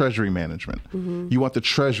say the treasury management. Mm-hmm. You want the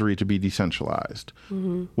treasury to be decentralized.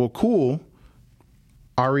 Mm-hmm. Well, cool.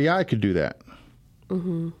 REI could do that.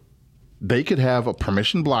 Mm-hmm. They could have a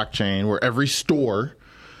permissioned blockchain where every store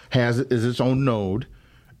is its own node,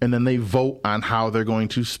 and then they vote on how they're going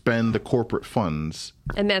to spend the corporate funds.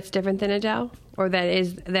 And that's different than a DAO? Or that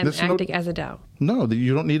is them acting as a DAO? No,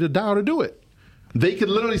 you don't need a DAO to do it. They could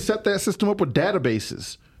literally set that system up with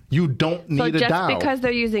databases. You don't need a DAO. So just because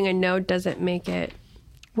they're using a node doesn't make it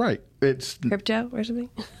right. It's crypto or something?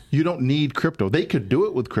 You don't need crypto. They could do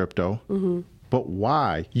it with crypto, mm-hmm. but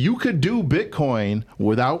why? You could do Bitcoin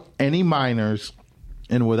without any miners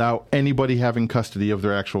and without anybody having custody of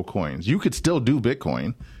their actual coins. You could still do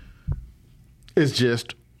Bitcoin. It's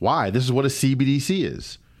just, why? This is what a CBDC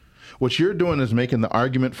is. What you're doing is making the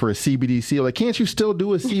argument for a CBDC. Like, can't you still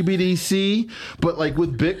do a CBDC? But like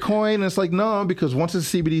with Bitcoin, it's like, no, because once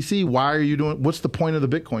it's CBDC, why are you doing, what's the point of the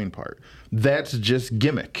Bitcoin part? That's just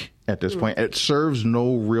gimmick at this point. It serves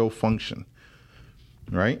no real function,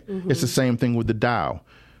 right? Mm-hmm. It's the same thing with the DAO.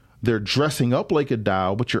 They're dressing up like a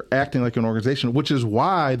DAO, but you're acting like an organization, which is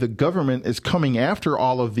why the government is coming after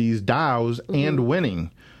all of these DAOs and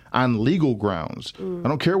winning on legal grounds. I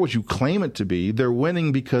don't care what you claim it to be. They're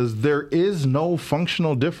winning because there is no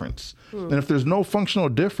functional difference. And if there's no functional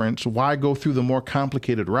difference, why go through the more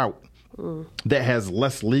complicated route that has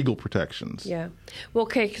less legal protections? Yeah. Well,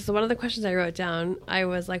 okay, because one of the questions I wrote down, I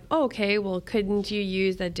was like, oh, okay, well, couldn't you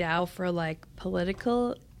use a DAO for like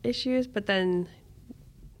political issues? But then...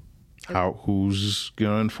 who's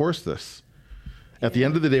going to enforce this? At the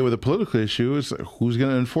end of the day, with a political issue, is who's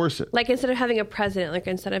going to enforce it? Like, instead of having a president, like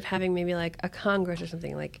instead of having maybe like a Congress or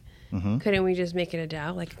something, like couldn't we just make it a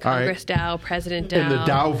DAO? Like a Congress DAO, President DAO. And the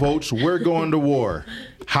DAO votes, we're going to war.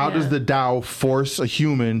 How does the DAO force a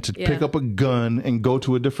human to pick up a gun and go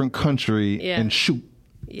to a different country and shoot?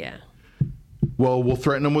 Yeah. Well, we'll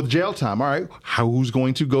threaten them with jail time. All right. Who's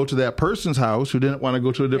going to go to that person's house who didn't want to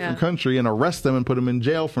go to a different country and arrest them and put them in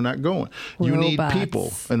jail for not going? You need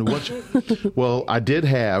people. And well, I did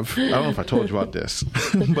have, I don't know if I told you about this,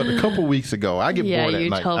 but a couple weeks ago, I get bored at night.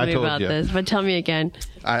 Yeah, you told me about this, but tell me again.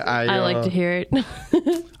 I like to hear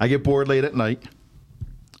it. I get bored late at night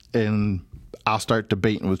and I'll start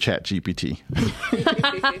debating with ChatGPT.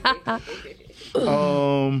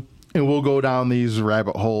 And we'll go down these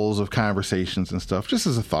rabbit holes of conversations and stuff, just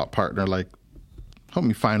as a thought partner, like, help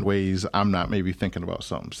me find ways I'm not maybe thinking about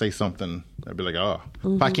something. Say something, I'd be like, oh,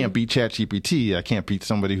 if I can't beat ChatGPT, I can't beat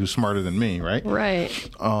somebody who's smarter than me, right? Right.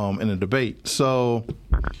 In a debate. So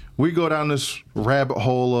we go down this rabbit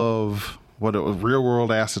hole of what it was, real world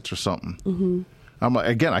assets or something. I'm like,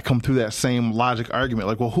 again, I come through that same logic argument.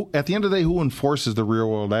 Like, well, at the end of the day, who enforces the real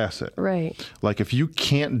world asset? Right. Like, if you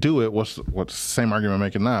can't do it, what's the same argument I'm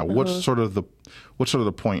making now? What's sort of the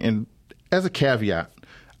point? And as a caveat,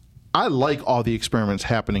 I like all the experiments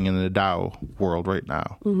happening in the DAO world right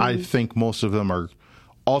now. I think most of them are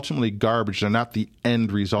ultimately garbage. They're not the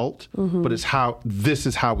end result, but this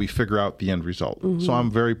is how we figure out the end result. So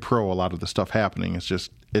I'm very pro a lot of the stuff happening.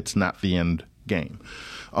 It's not the end game.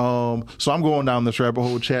 So I'm going down this rabbit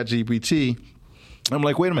hole with ChatGPT. I'm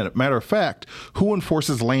like, wait a minute. Matter of fact, who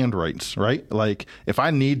enforces land rights, right? Like, if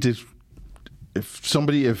Ashlee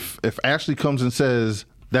comes and says,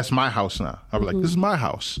 that's my house now, I'll be like, this is my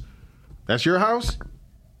house. That's your house?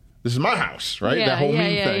 This is my house, right? That whole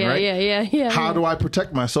meme thing, right? Yeah. How do I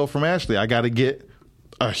protect myself from Ashlee? I got to get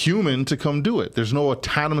a human to come do it. There's no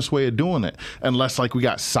autonomous way of doing it unless like we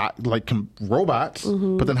got robots.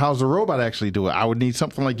 But then how's the robot actually do it? I would need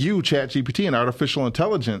something like you, ChatGPT, and artificial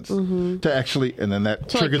intelligence to actually, and then that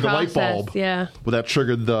triggered the light bulb. Yeah. Well, that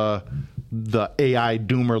triggered the AI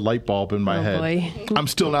doomer light bulb in my head. Boy. I'm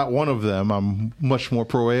still not one of them. I'm much more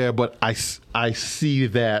pro AI, but I see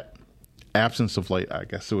that absence of light, I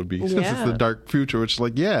guess it would be, since it's the dark future. It's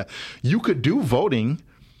like, yeah, you could do voting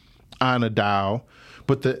on a DAO,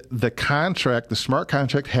 but the smart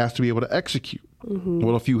contract has to be able to execute.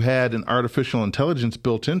 Well, if you had an artificial intelligence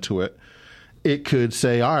built into it, it could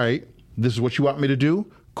say, all right, this is what you want me to do?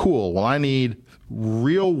 Cool. Well, I need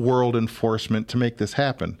real world enforcement to make this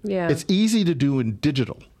happen. Yeah. It's easy to do in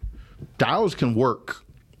digital. DAOs can work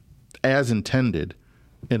as intended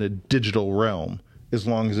in a digital realm as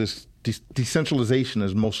long as this decentralization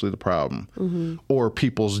is mostly the problem, or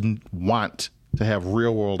people's want to have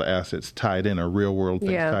real world assets tied in or real world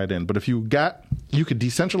things tied in. But if you could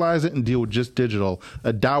decentralize it and deal with just digital,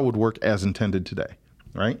 a DAO would work as intended today,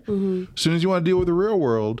 right? As soon as you want to deal with the real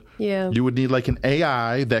world, you would need like an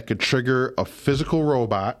AI that could trigger a physical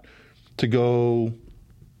robot to go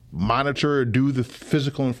monitor or do the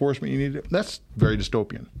physical enforcement you need. That's very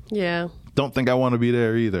dystopian. Yeah. Don't think I want to be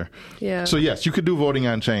there either. Yeah. So yes, you could do voting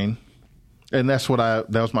on chain. And that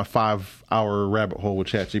was my 5-hour rabbit hole with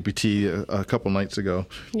ChatGPT a couple nights ago.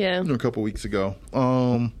 Yeah. A couple weeks ago.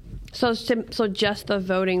 So just the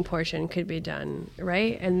voting portion could be done,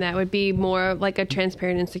 right? And that would be more like a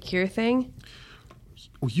transparent and secure thing?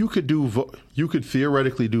 You could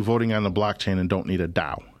theoretically do voting on the blockchain and don't need a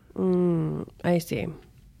DAO. I see.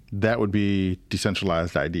 That would be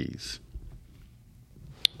decentralized IDs.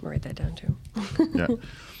 I'll write that down too. Yeah.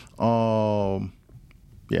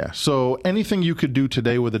 Yeah. So anything you could do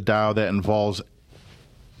today with a DAO that involves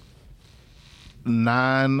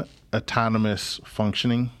non-autonomous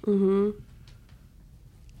functioning,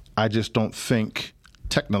 I just don't think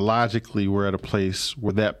technologically we're at a place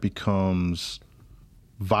where that becomes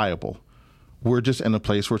viable. We're just in a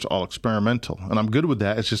place where it's all experimental. And I'm good with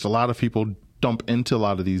that. It's just a lot of people dump into a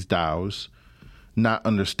lot of these DAOs not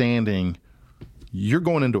understanding you're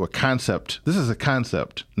going into a concept. This is a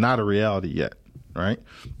concept, not a reality yet. Right.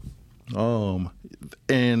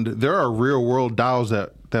 And there are real world DAOs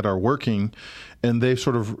that are working, and I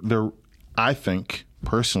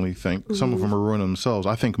personally think some of them are ruining themselves.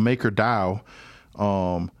 I think MakerDAO,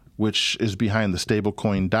 which is behind the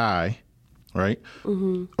stablecoin DAI, right?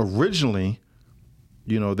 Originally,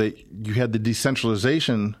 you had the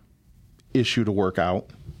decentralization issue to work out.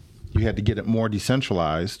 You had to get it more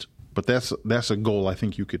decentralized, but that's a goal I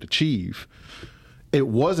think you could achieve. It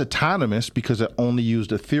was autonomous because it only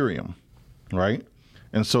used Ethereum, right?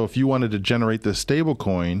 And so if you wanted to generate this stable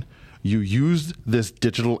coin, you used this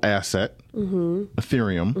digital asset,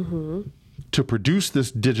 Ethereum, to produce this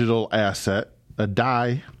digital asset, a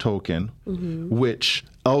DAI token, which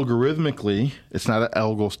algorithmically, it's not an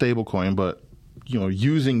algo stable coin, but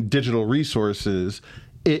using digital resources,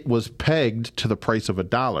 it was pegged to the price of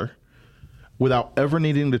 $1. Without ever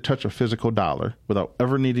needing to touch a physical dollar, without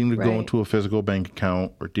ever needing to go into a physical bank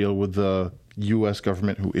account or deal with the U.S.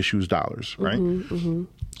 government who issues dollars, right?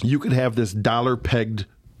 You could have this dollar-pegged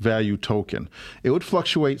value token. It would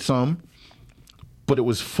fluctuate some, but it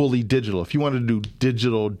was fully digital. If you wanted to do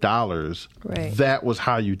digital dollars, that was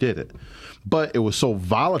how you did it. But it was so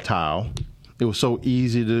volatile, it was so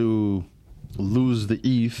easy to lose the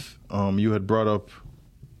ETH. You had brought up,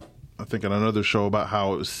 I think on another show, about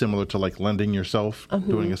how it was similar to like lending yourself,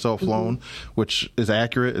 doing a self-loan, which is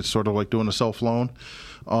accurate. It's sort of like doing a self-loan.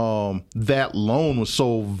 That loan was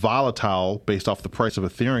so volatile based off the price of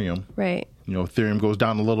Ethereum. Right. Ethereum goes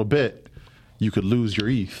down a little bit, you could lose your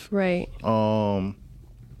ETH.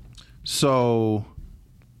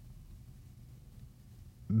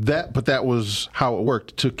 that was how it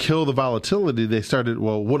worked. To kill the volatility, they started,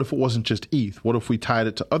 well, what if it wasn't just ETH? What if we tied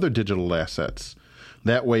it to other digital assets?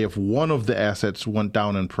 That way, if one of the assets went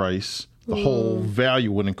down in price, the whole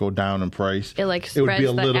value wouldn't go down in price. It would be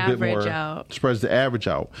a little bit more out. Spreads the average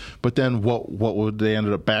out. But then what would they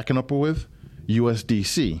ended up backing up with?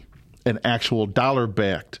 USDC, an actual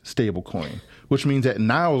dollar-backed stablecoin, which means that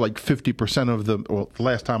now like 50% of the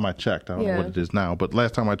last time I checked, I don't know what it is now, but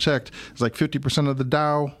last time I checked, it's like 50% of the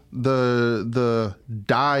DAO, the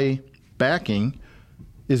DAI backing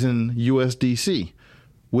is in USDC.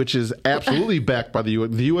 Which is absolutely backed by the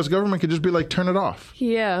U.S. The U.S. government could just be like, turn it off.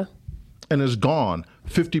 Yeah. And it's gone.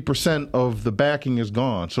 50% of the backing is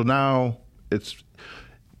gone. So now that's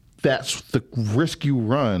the risk you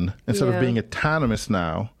run. Instead of being autonomous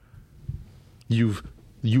now, you've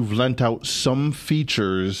lent out some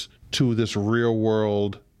features to this real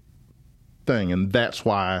world thing. And that's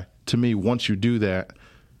why, to me, once you do that,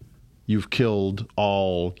 you've killed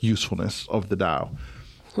all usefulness of the DAO.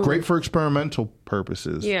 Great for experimental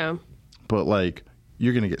purposes. Yeah. But, like,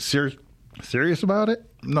 you're going to get serious about it?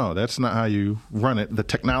 No, that's not how you run it. The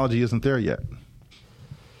technology isn't there yet.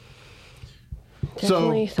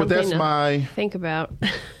 Definitely but that's my... think about.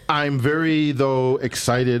 I'm very, though,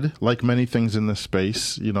 excited, like many things in this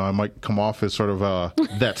space. You know, I might come off as sort of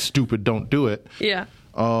that stupid, don't do it. Yeah.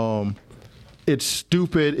 It's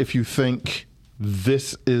stupid if you think...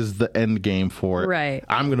 this is the end game for it. Right.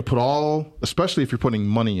 I'm going to put especially if you're putting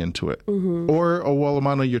money into it, or a well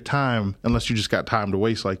amount of your time, unless you just got time to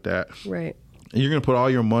waste like that. Right. You're going to put all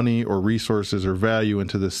your money or resources or value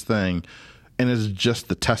into this thing, and it's just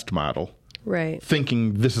the test model. Right.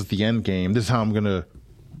 Thinking this is the end game. This is how I'm going to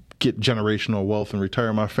get generational wealth and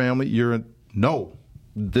retire my family. No,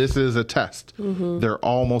 this is a test. They're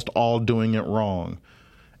almost all doing it wrong.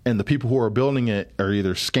 And the people who are building it are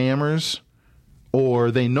either scammers,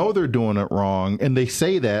 or they know they're doing it wrong, and they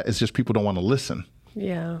say that. It's just people don't want to listen.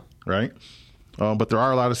 Yeah. Right? But there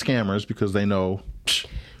are a lot of scammers because they know,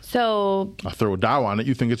 so I'll throw a DAO on it.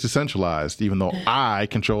 You think it's decentralized, even though I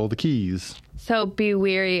control the keys. So be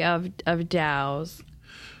wary of DAOs.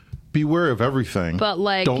 Be wary of everything. But,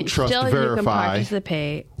 like, don't trust still verify. You can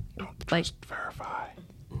participate. Don't trust verify.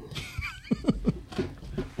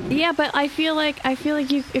 Yeah, but I feel like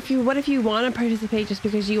if you want to participate just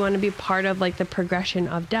because you want to be part of like the progression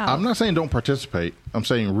of DAOs? I'm not saying don't participate. I'm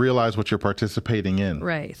saying realize what you're participating in.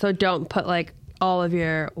 Right. So don't put like all of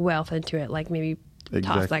your wealth into it. Like maybe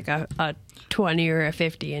toss like a 20 or a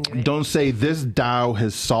 50 into it. Don't say this DAO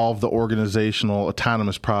has solved the organizational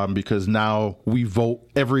autonomous problem because now we vote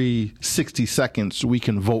every 60 seconds. We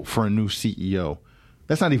can vote for a new CEO.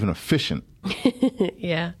 That's not even efficient.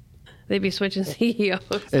 Yeah. They'd be switching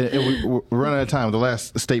CEOs. And we're running out of time. The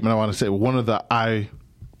last statement I want to say, one of the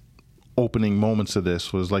eye-opening moments of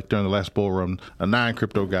this was like during the last bull run, a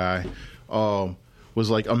non-crypto guy was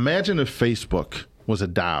like, imagine if Facebook was a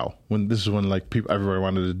DAO. This is when like everybody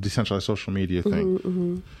wanted a decentralized social media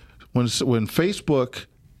thing. When Facebook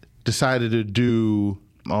decided to do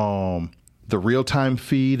the real-time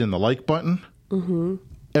feed and the like button,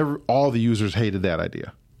 all the users hated that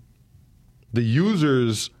idea. The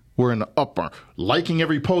users were in the upper, liking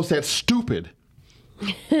every post. That's stupid.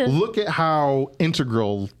 Look at how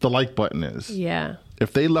integral the like button is. Yeah.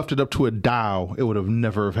 If they left it up to a DAO, it would have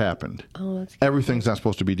never have happened. Oh, that's good. Everything's not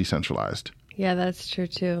supposed to be decentralized. Yeah, that's true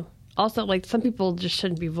too. Also, like some people just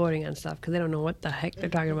shouldn't be voting on stuff because they don't know what the heck they're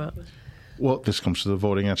talking about. Well, this comes to the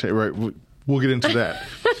voting on chain, right? We'll get into that.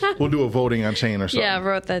 We'll do a voting on chain or something. Yeah, I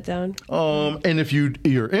wrote that down. And if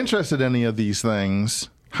you're interested in any of these things,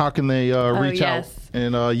 how can they reach out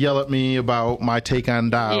and yell at me about my take on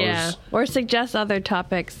DAOs? Yeah, or suggest other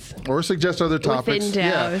topics. Within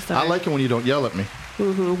DAOs. Yeah, I like it when you don't yell at me.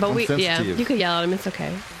 But you can yell at them. It's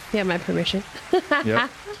okay. You have my permission. Yep.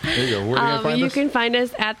 There you go. Where can I find us? You can find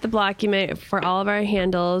us at the Blockument for all of our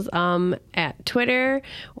handles at Twitter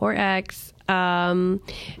or X,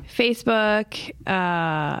 Facebook.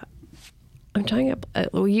 I'm trying up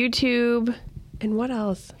YouTube. And what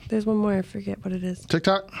else? There's one more. I forget what it is.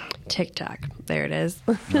 TikTok. There it is.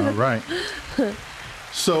 All right.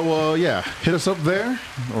 So, hit us up there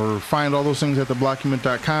or find all those things at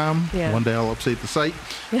theblockument.com. Yeah. One day I'll update the site.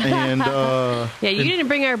 And you didn't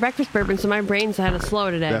bring our breakfast bourbon, so my brain's had a slow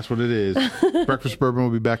today. That's what it is. Breakfast bourbon will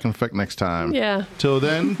be back in effect next time. Yeah. Till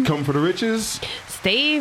then, come for the riches. Stay